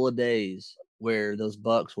couple of days where those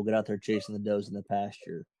bucks will get out there chasing the does in the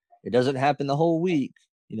pasture. It doesn't happen the whole week.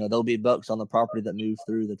 There'll be bucks on the property that move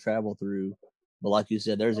through, that travel through. But like you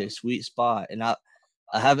said, there's a sweet spot, and I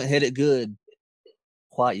haven't hit it good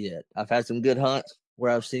quite yet. I've had some good hunts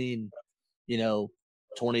where I've seen,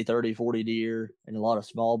 20, 30, 40 deer and a lot of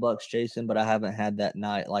small bucks chasing, but I haven't had that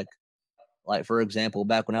night. Like for example,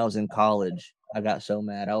 back when I was in college, I got so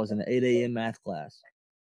mad. I was in an 8 a.m. math class,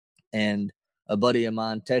 and a buddy of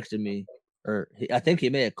mine texted me, or I think he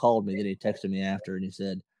may have called me. Then he texted me after, and he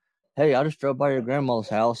said, "Hey, I just drove by your grandma's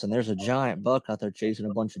house, and there's a giant buck out there chasing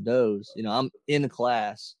a bunch of does." I'm in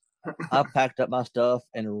class. I packed up my stuff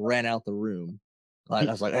and ran out the room. Like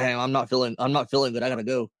I was like, "Hey, I'm not feeling good. I gotta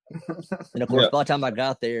go." And of course, by the time I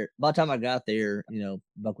got there,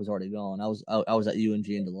 Buck was already gone. I was at UNG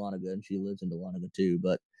in Dahlonega, and she lives in Dahlonega too.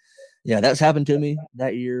 But yeah, that's happened to me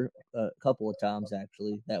that year a couple of times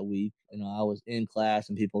actually that week. I was in class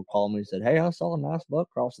and people called me and said, "Hey, I saw a nice buck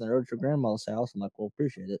crossing the road to your grandma's house." I'm like, "Well,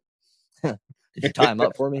 appreciate it." Did you tie him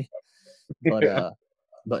up for me?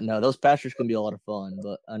 But no, those pastures can be a lot of fun.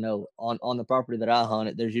 But I know on the property that I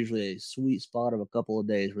hunt, there's usually a sweet spot of a couple of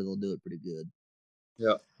days where they'll do it pretty good.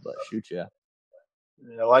 Yeah. But shoot, yeah.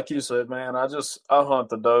 Yeah, like you said, man, I hunt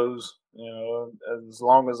the does. As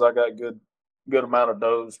long as I got good amount of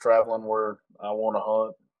does traveling where I want to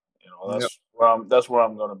hunt, that's where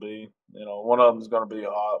I'm going to be. One of them's going to be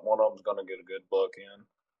hot, one of them's going to get a good buck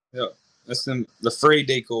in. Yeah, that's the free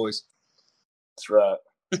decoys. That's right.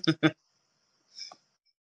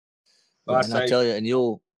 And I tell you, and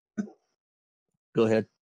you'll go ahead.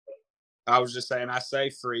 I was just saying, I say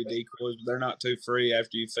free decoys, but they're not too free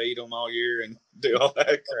after you feed them all year and do all that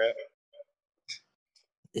crap.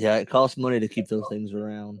 Yeah, it costs money to keep those things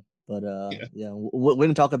around. But yeah, we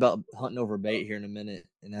can talk about hunting over bait here in a minute,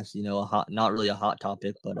 and that's not really a hot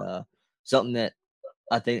topic, but something that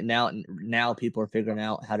I think now people are figuring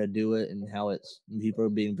out how to do it and how people are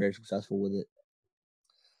being very successful with it.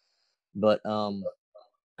 But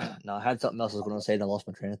no, I had something else I was going to say and I lost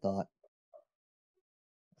my train of thought.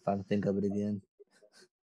 If I can think of it again.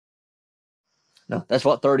 No, that's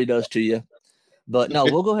what 30 does to you. But no,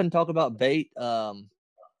 we'll go ahead and talk about bait. But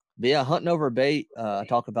yeah, hunting over bait. I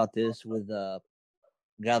talk about this with a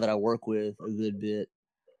guy that I work with a good bit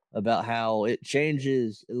about how it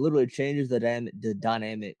literally changes the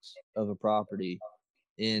dynamics of a property.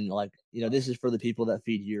 This is for the people that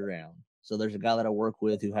feed year round. So there's a guy that I work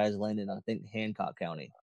with who has land in, I think, Hancock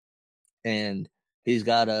County. And he's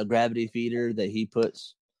got a gravity feeder that he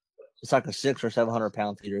puts. It's like a 600 or 700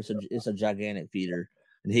 pound feeder. It's a gigantic feeder.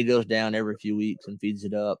 And he goes down every few weeks and feeds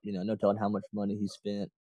it up. No telling how much money he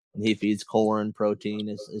spent. And he feeds corn, protein.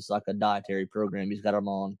 It's like a dietary program he's got them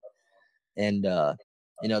on. And,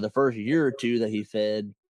 the first year or two that he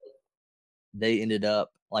fed, they ended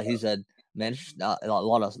up, like he said, man, it's just not, a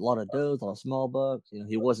lot of does, a lot of small bucks.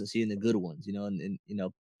 He wasn't seeing the good ones, and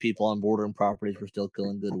people on bordering properties were still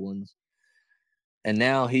killing good ones. And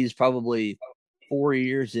now he's probably 4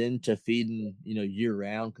 years into feeding, year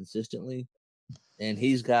round consistently. And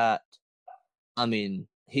he's got,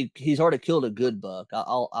 he's already killed a good buck.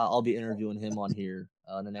 I'll be interviewing him on here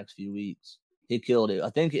in the next few weeks. He killed it.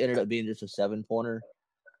 I think it ended up being just a 7-pointer,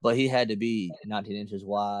 but he had to be 19 inches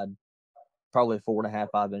wide, probably 4.5,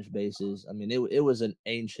 5-inch bases. It was an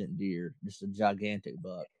ancient deer, just a gigantic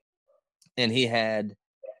buck. And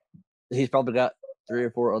he's probably got 3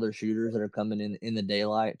 or 4 other shooters that are coming in the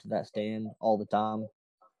daylight to that stand all the time.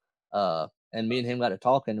 And me and him got to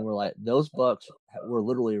talking, and we're like, those bucks were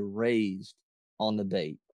literally raised on the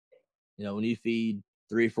bait. You know, when you feed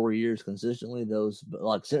 3 or 4 years consistently, those,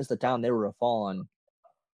 like, since the time they were a fawn,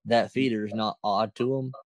 that feeder is not odd to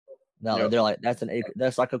them. No, Yep. they're like, that's an acre,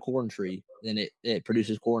 that's like a corn tree, and it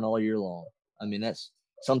produces corn all year long. I mean, that's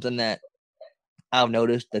something that I've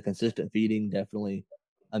noticed. The consistent feeding definitely.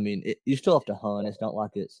 I mean, you still have to hunt. It's not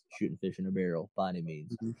like it's shooting fish in a barrel by any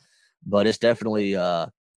means, but it's definitely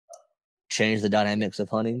changed the dynamics of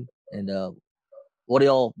hunting. And what do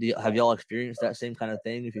y'all have y'all experienced that same kind of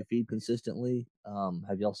thing? If you feed consistently,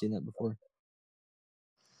 have y'all seen that before?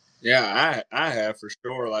 Yeah, I have for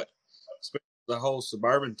sure. Like, especially the whole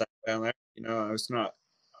suburban thing down there. You know, it's not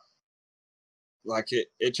like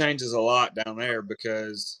it changes a lot down there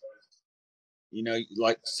because, you know,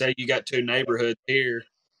 like say you got 2 neighborhoods here,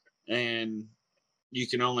 and you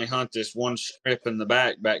can only hunt this one strip in the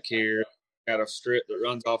back here. Got a strip that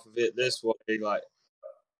runs off of it this way, like,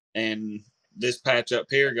 and this patch up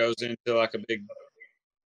here goes into like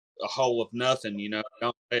a hole of nothing. You know,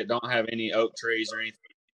 don't have any oak trees or anything.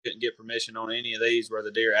 You couldn't get permission on any of these where the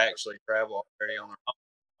deer actually travel already on their own.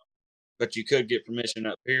 But you could get permission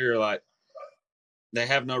up here. Like, they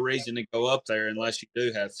have no reason to go up there unless you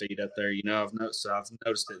do have feed up there. You know, I've noticed that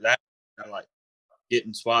you know, like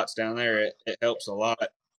getting spots down there, it helps a lot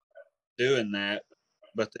doing that.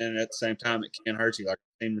 But then at the same time, it can hurt you. Like,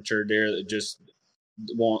 I've seen mature deer that just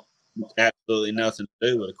want absolutely nothing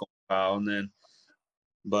to do with a corn pile. And then,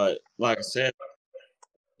 but like I said,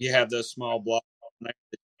 you have those small blocks that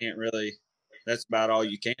you can't really, that's about all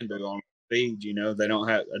you can do on feed. You know,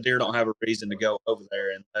 a deer don't have a reason to go over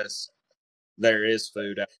there unless there is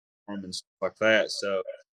food out for them and stuff like that. So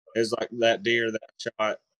it's like that deer that I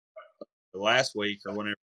shot last week or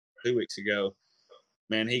whenever, 2 weeks ago.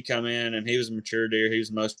 Man, he come in and he was a mature deer. He was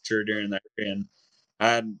the most mature deer in there, and I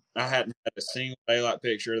hadn't had a single daylight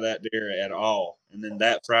picture of that deer at all. And then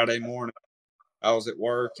that Friday morning, I was at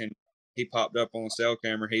work and he popped up on the cell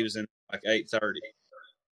camera. He was in like 8:30.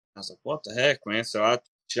 I was like, "What the heck, man?" So I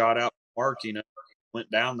shot out work, you know,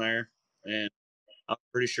 went down there, and I'm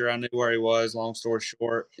pretty sure I knew where he was. Long story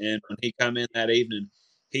short, and when he come in that evening,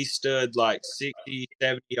 he stood like 60,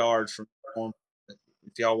 70 yards from the corn.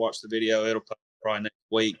 If y'all watch the video, it'll probably next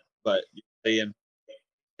week, but you see him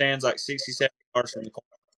stands like 60, 70 yards from the corner.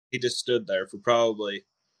 He just stood there for probably,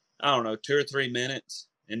 I don't know, 2 or 3 minutes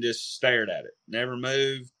and just stared at it. Never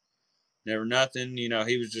moved, never nothing. You know,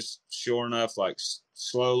 he was just sure enough, like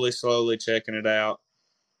slowly checking it out.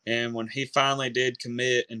 And when he finally did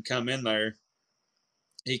commit and come in there,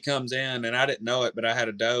 he comes in, and I didn't know it, but I had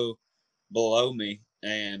a doe below me,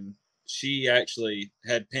 and she actually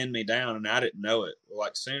had pinned me down, and I didn't know it.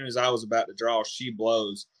 Like, soon as I was about to draw, she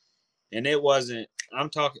blows, and it wasn't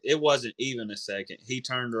even a second. He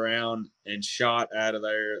turned around and shot out of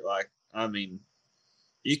there. Like, I mean,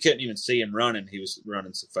 you couldn't even see him running. He was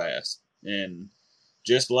running so fast. And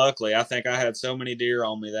just luckily, I think I had so many deer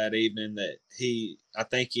on me that evening that I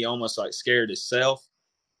think he almost like scared himself.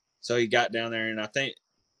 So he got down there, and I think,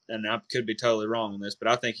 and I could be totally wrong on this, but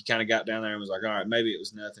I think he kind of got down there and was like, all right, maybe it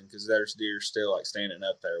was nothing because there's deer still like standing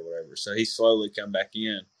up there or whatever. So he slowly come back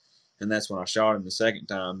in, and that's when I shot him the second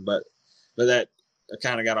time. But that, I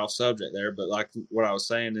kind of got off subject there. But like what I was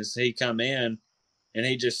saying is he come in and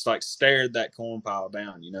he just like stared that corn pile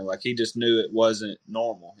down, you know, like he just knew it wasn't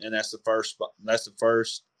normal. And this is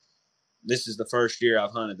the first year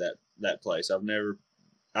I've hunted that place.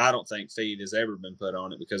 I don't think feed has ever been put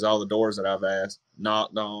on it because all the doors that I've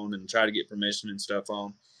knocked on and tried to get permission and stuff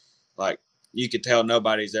on, like, you could tell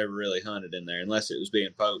nobody's ever really hunted in there unless it was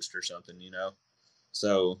being poached or something, you know?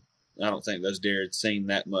 So I don't think those deer had seen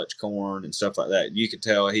that much corn and stuff like that. You could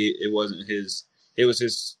tell it was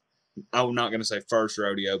his, I'm not going to say first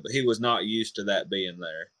rodeo, but he was not used to that being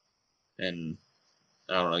there. And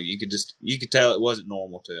I don't know, you could tell it wasn't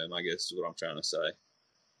normal to him, I guess is what I'm trying to say.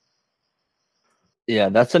 Yeah,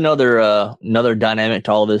 that's another dynamic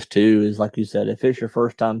to all this too. Is like you said, if it's your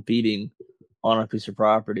first time feeding on a piece of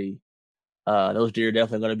property, those deer are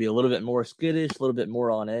definitely going to be a little bit more skittish, a little bit more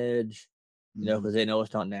on edge, you know, because they know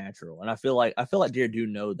it's not natural. And I feel like deer do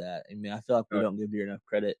know that. I mean, I feel like we don't give deer enough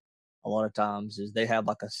credit. A lot of times is they have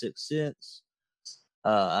like a sixth sense.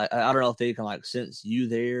 I don't know if they can like sense you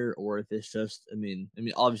there or if it's just. I mean,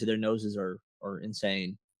 obviously their noses are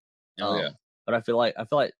insane. Oh yeah. But I feel like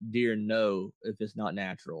deer know if it's not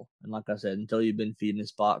natural. And like I said, until you've been feeding a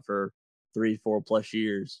spot for 3-4 plus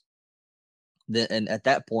years, then and at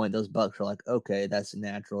that point those bucks are like, okay, that's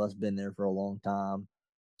natural. That's been there for a long time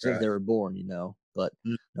since they were born, you know. But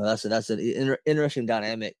no, that's an interesting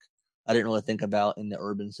dynamic I didn't really think about in the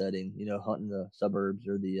urban setting, hunting the suburbs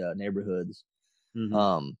or the neighborhoods.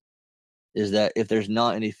 Is that if there's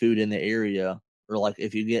not any food in the area, or like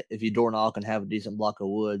if you door knock and have a decent block of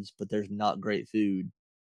woods, but there's not great food,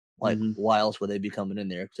 like why else would they be coming in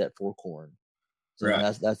there except for corn? So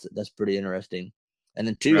Right. that's pretty interesting. And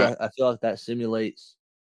then two, I feel like that simulates.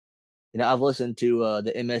 I've listened to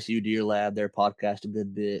the MSU Deer Lab, their podcast, a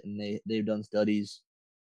good bit, and they've done studies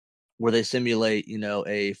where they simulate,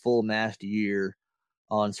 a full mast year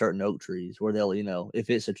on certain oak trees, where they'll, if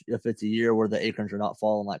it's a year where the acorns are not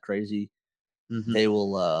falling like crazy, they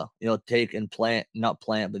will, take and not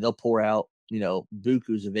plant, but they'll pour out,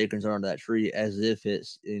 bukus of acorns under that tree as if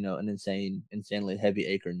it's, an insanely heavy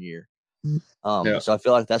acorn year. So I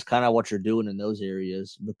feel like that's kind of what you're doing in those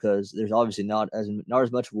areas, because there's obviously not as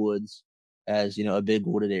much woods as, a big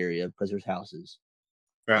wooded area because there's houses.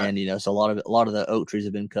 Right. And, so a lot of the oak trees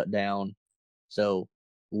have been cut down. So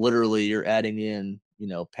literally you're adding in,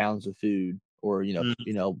 pounds of food, or,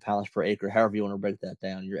 pounds per acre, however you want to break that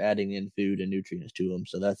down. You're adding in food and nutrients to them.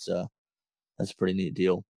 So that's a pretty neat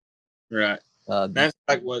deal. Right. That's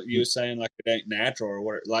like what you were saying, like it ain't natural or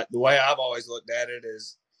what. Like the way I've always looked at it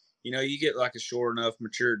is, you get like a short enough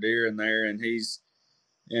mature deer in there, and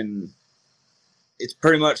it's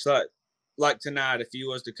pretty much like tonight. If you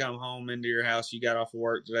was to come home into your house, you got off of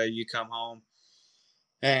work today, you come home,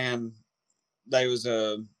 and there was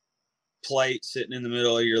a plate sitting in the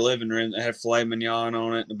middle of your living room that had filet mignon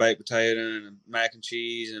on it, and a baked potato, and a mac and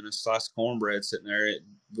cheese, and a slice of cornbread sitting there. It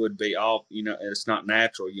would be all, it's not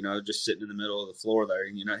natural, just sitting in the middle of the floor there.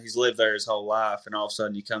 He's lived there his whole life, and all of a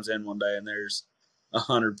sudden he comes in one day and there's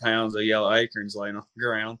 100 pounds of yellow acorns laying on the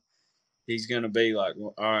ground. He's going to be like,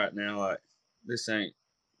 well, all right, now, like, this ain't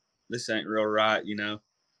real right.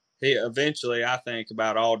 He eventually, I think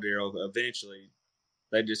about all deer, eventually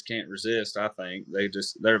they just can't resist. I think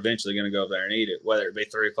they're eventually going to go there and eat it, whether it be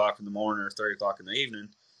 3:00 in the morning or 3:00 in the evening.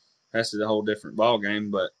 That's a whole different ball game,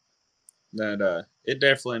 but that it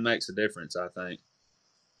definitely makes a difference, I think.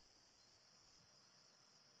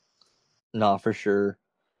 No, for sure.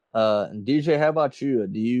 DJ, how about you?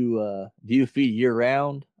 Do you feed year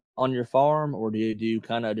round on your farm, or do you do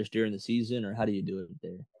kind of just during the season, or how do you do it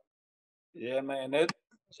there? Yeah, man, it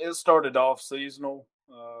started off seasonal.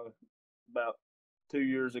 About 2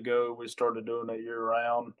 years ago, we started doing it year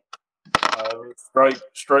round.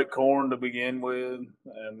 Straight corn to begin with,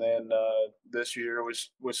 and then this year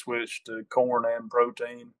we switched to corn and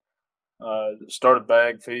protein. Started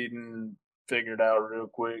bag feeding. Figured out real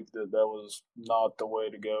quick that was not the way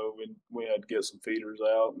to go. We had to get some feeders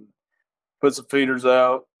out and put some feeders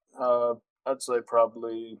out. I'd say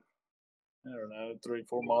probably, I don't know,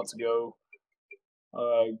 3-4 months ago.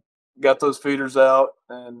 Got those feeders out,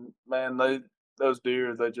 and man, those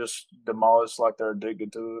deer, they just demolish like they're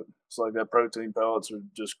addicted to it. It's like that protein pellets are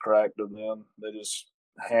just cracked to them. They just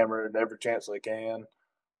hammer it every chance they can.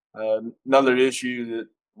 Another issue that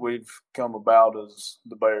we've come about is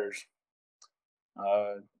the bears.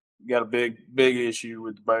 Got a big issue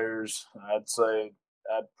with the bears. I'd say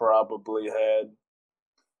I'd probably had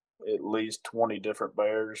at least 20 different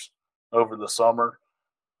bears over the summer.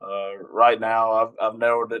 Right now, I've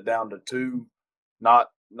narrowed it down to 2, not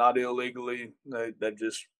illegally. They've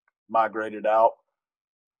just migrated out.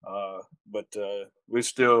 But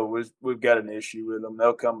we've got an issue with them.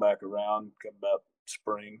 They'll come back around, come about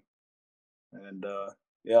spring, and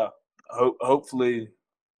yeah, hopefully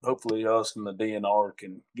us and the DNR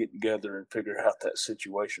can get together and figure out that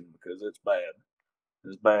situation, because it's bad.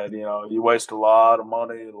 It's bad. You waste a lot of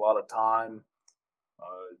money, a lot of time.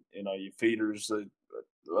 Your feeders,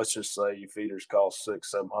 let's just say your feeders cost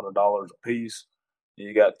 $600-700 a piece.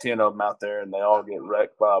 You got 10 of them out there, and they all get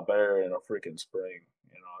wrecked by a bear in a freaking spring.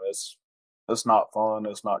 That's not fun.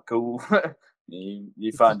 It's not cool.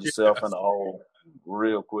 you find yourself in a hole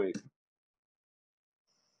real quick.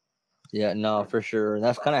 Yeah, no, for sure. And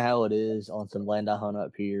that's kind of how it is on some land I hunt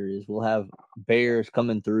up here. Is we'll have bears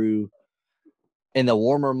coming through in the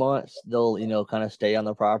warmer months. They'll, kind of stay on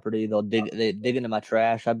the property. They dig into my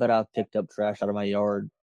trash. I bet I've picked up trash out of my yard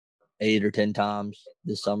 8 or 10 times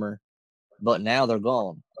this summer, but now they're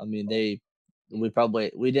gone. I mean,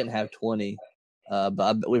 we didn't have 20,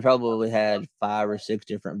 but we probably had 5 or 6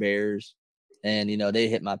 different bears. And, they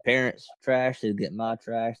hit my parents' trash. They'd get my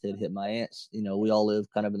trash. They'd hit my aunts. We all live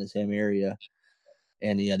kind of in the same area.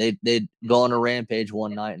 And, they'd go on a rampage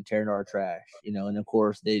one night and tear into our trash, and of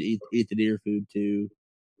course they'd eat the deer food too.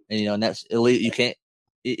 And, and that's elite. You can't,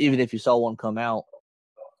 even if you saw one come out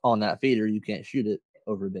on that feeder, you can't shoot it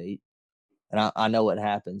over bait. And I know what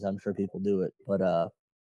happens. I'm sure people do it. But,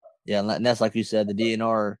 yeah, and that's like you said, the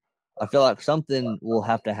DNR, I feel like something will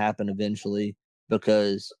have to happen eventually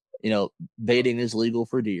because, baiting is legal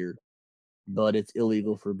for deer, but it's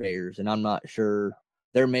illegal for bears. And I'm not sure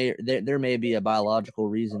there may be a biological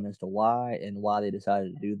reason as to why they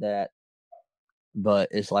decided to do that. But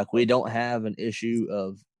it's like we don't have an issue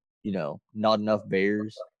of, not enough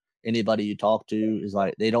bears. Anybody you talk to is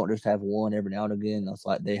like they don't just have one every now and again. It's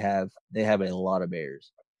like they have a lot of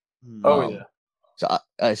bears. Oh yeah.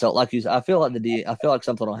 So like I feel like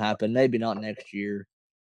something will happen. Maybe not next year,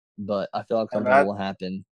 but I feel like something will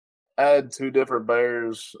happen. I had 2 different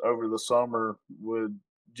bears over the summer with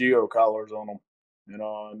geo collars on them,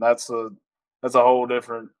 and that's a whole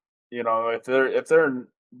different, if they're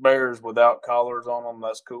bears without collars on them,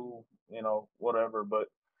 that's cool, whatever. But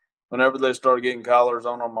whenever they start getting collars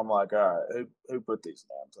on them, I'm like, all right, who put these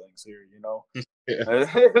damn things here?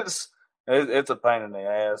 It's a pain in the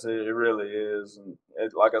ass. It really is, and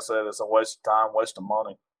like I said, it's a waste of time, waste of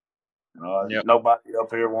money. Nobody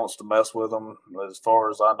up here wants to mess with them. As far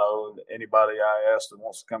as I know, anybody I ask that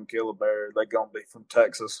wants to come kill a bear, they're gonna be from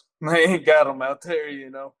Texas. They ain't got them out there,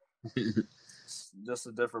 It's just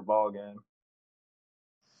a different ball game.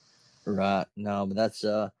 Right. No, but that's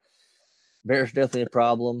bear's definitely a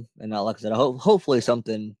problem, and like I said, hopefully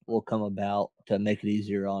something will come about to make it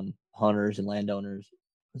easier on hunters and landowners.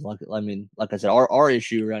 Like I said, our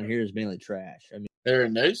issue around here is mainly trash. I mean, they're a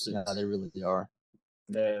nuisance. No, they really are.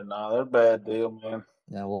 Yeah, no, they're a bad deal, man.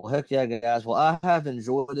 Yeah, well, heck yeah, guys. Well, I have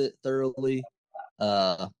enjoyed it thoroughly.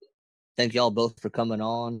 Thank y'all both for coming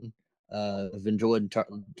on. I've enjoyed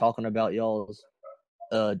talking about y'all's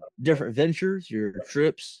different ventures, your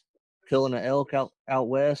trips, killing an elk out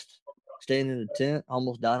west, staying in a tent,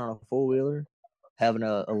 almost dying on a 4-wheeler, having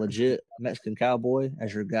a legit Mexican cowboy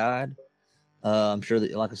as your guide. I'm sure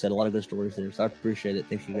that, like I said, a lot of good stories there, so I appreciate it.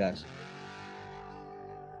 Thank you, guys.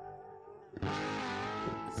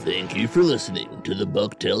 Thank you for listening to the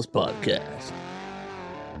Bucktails Podcast.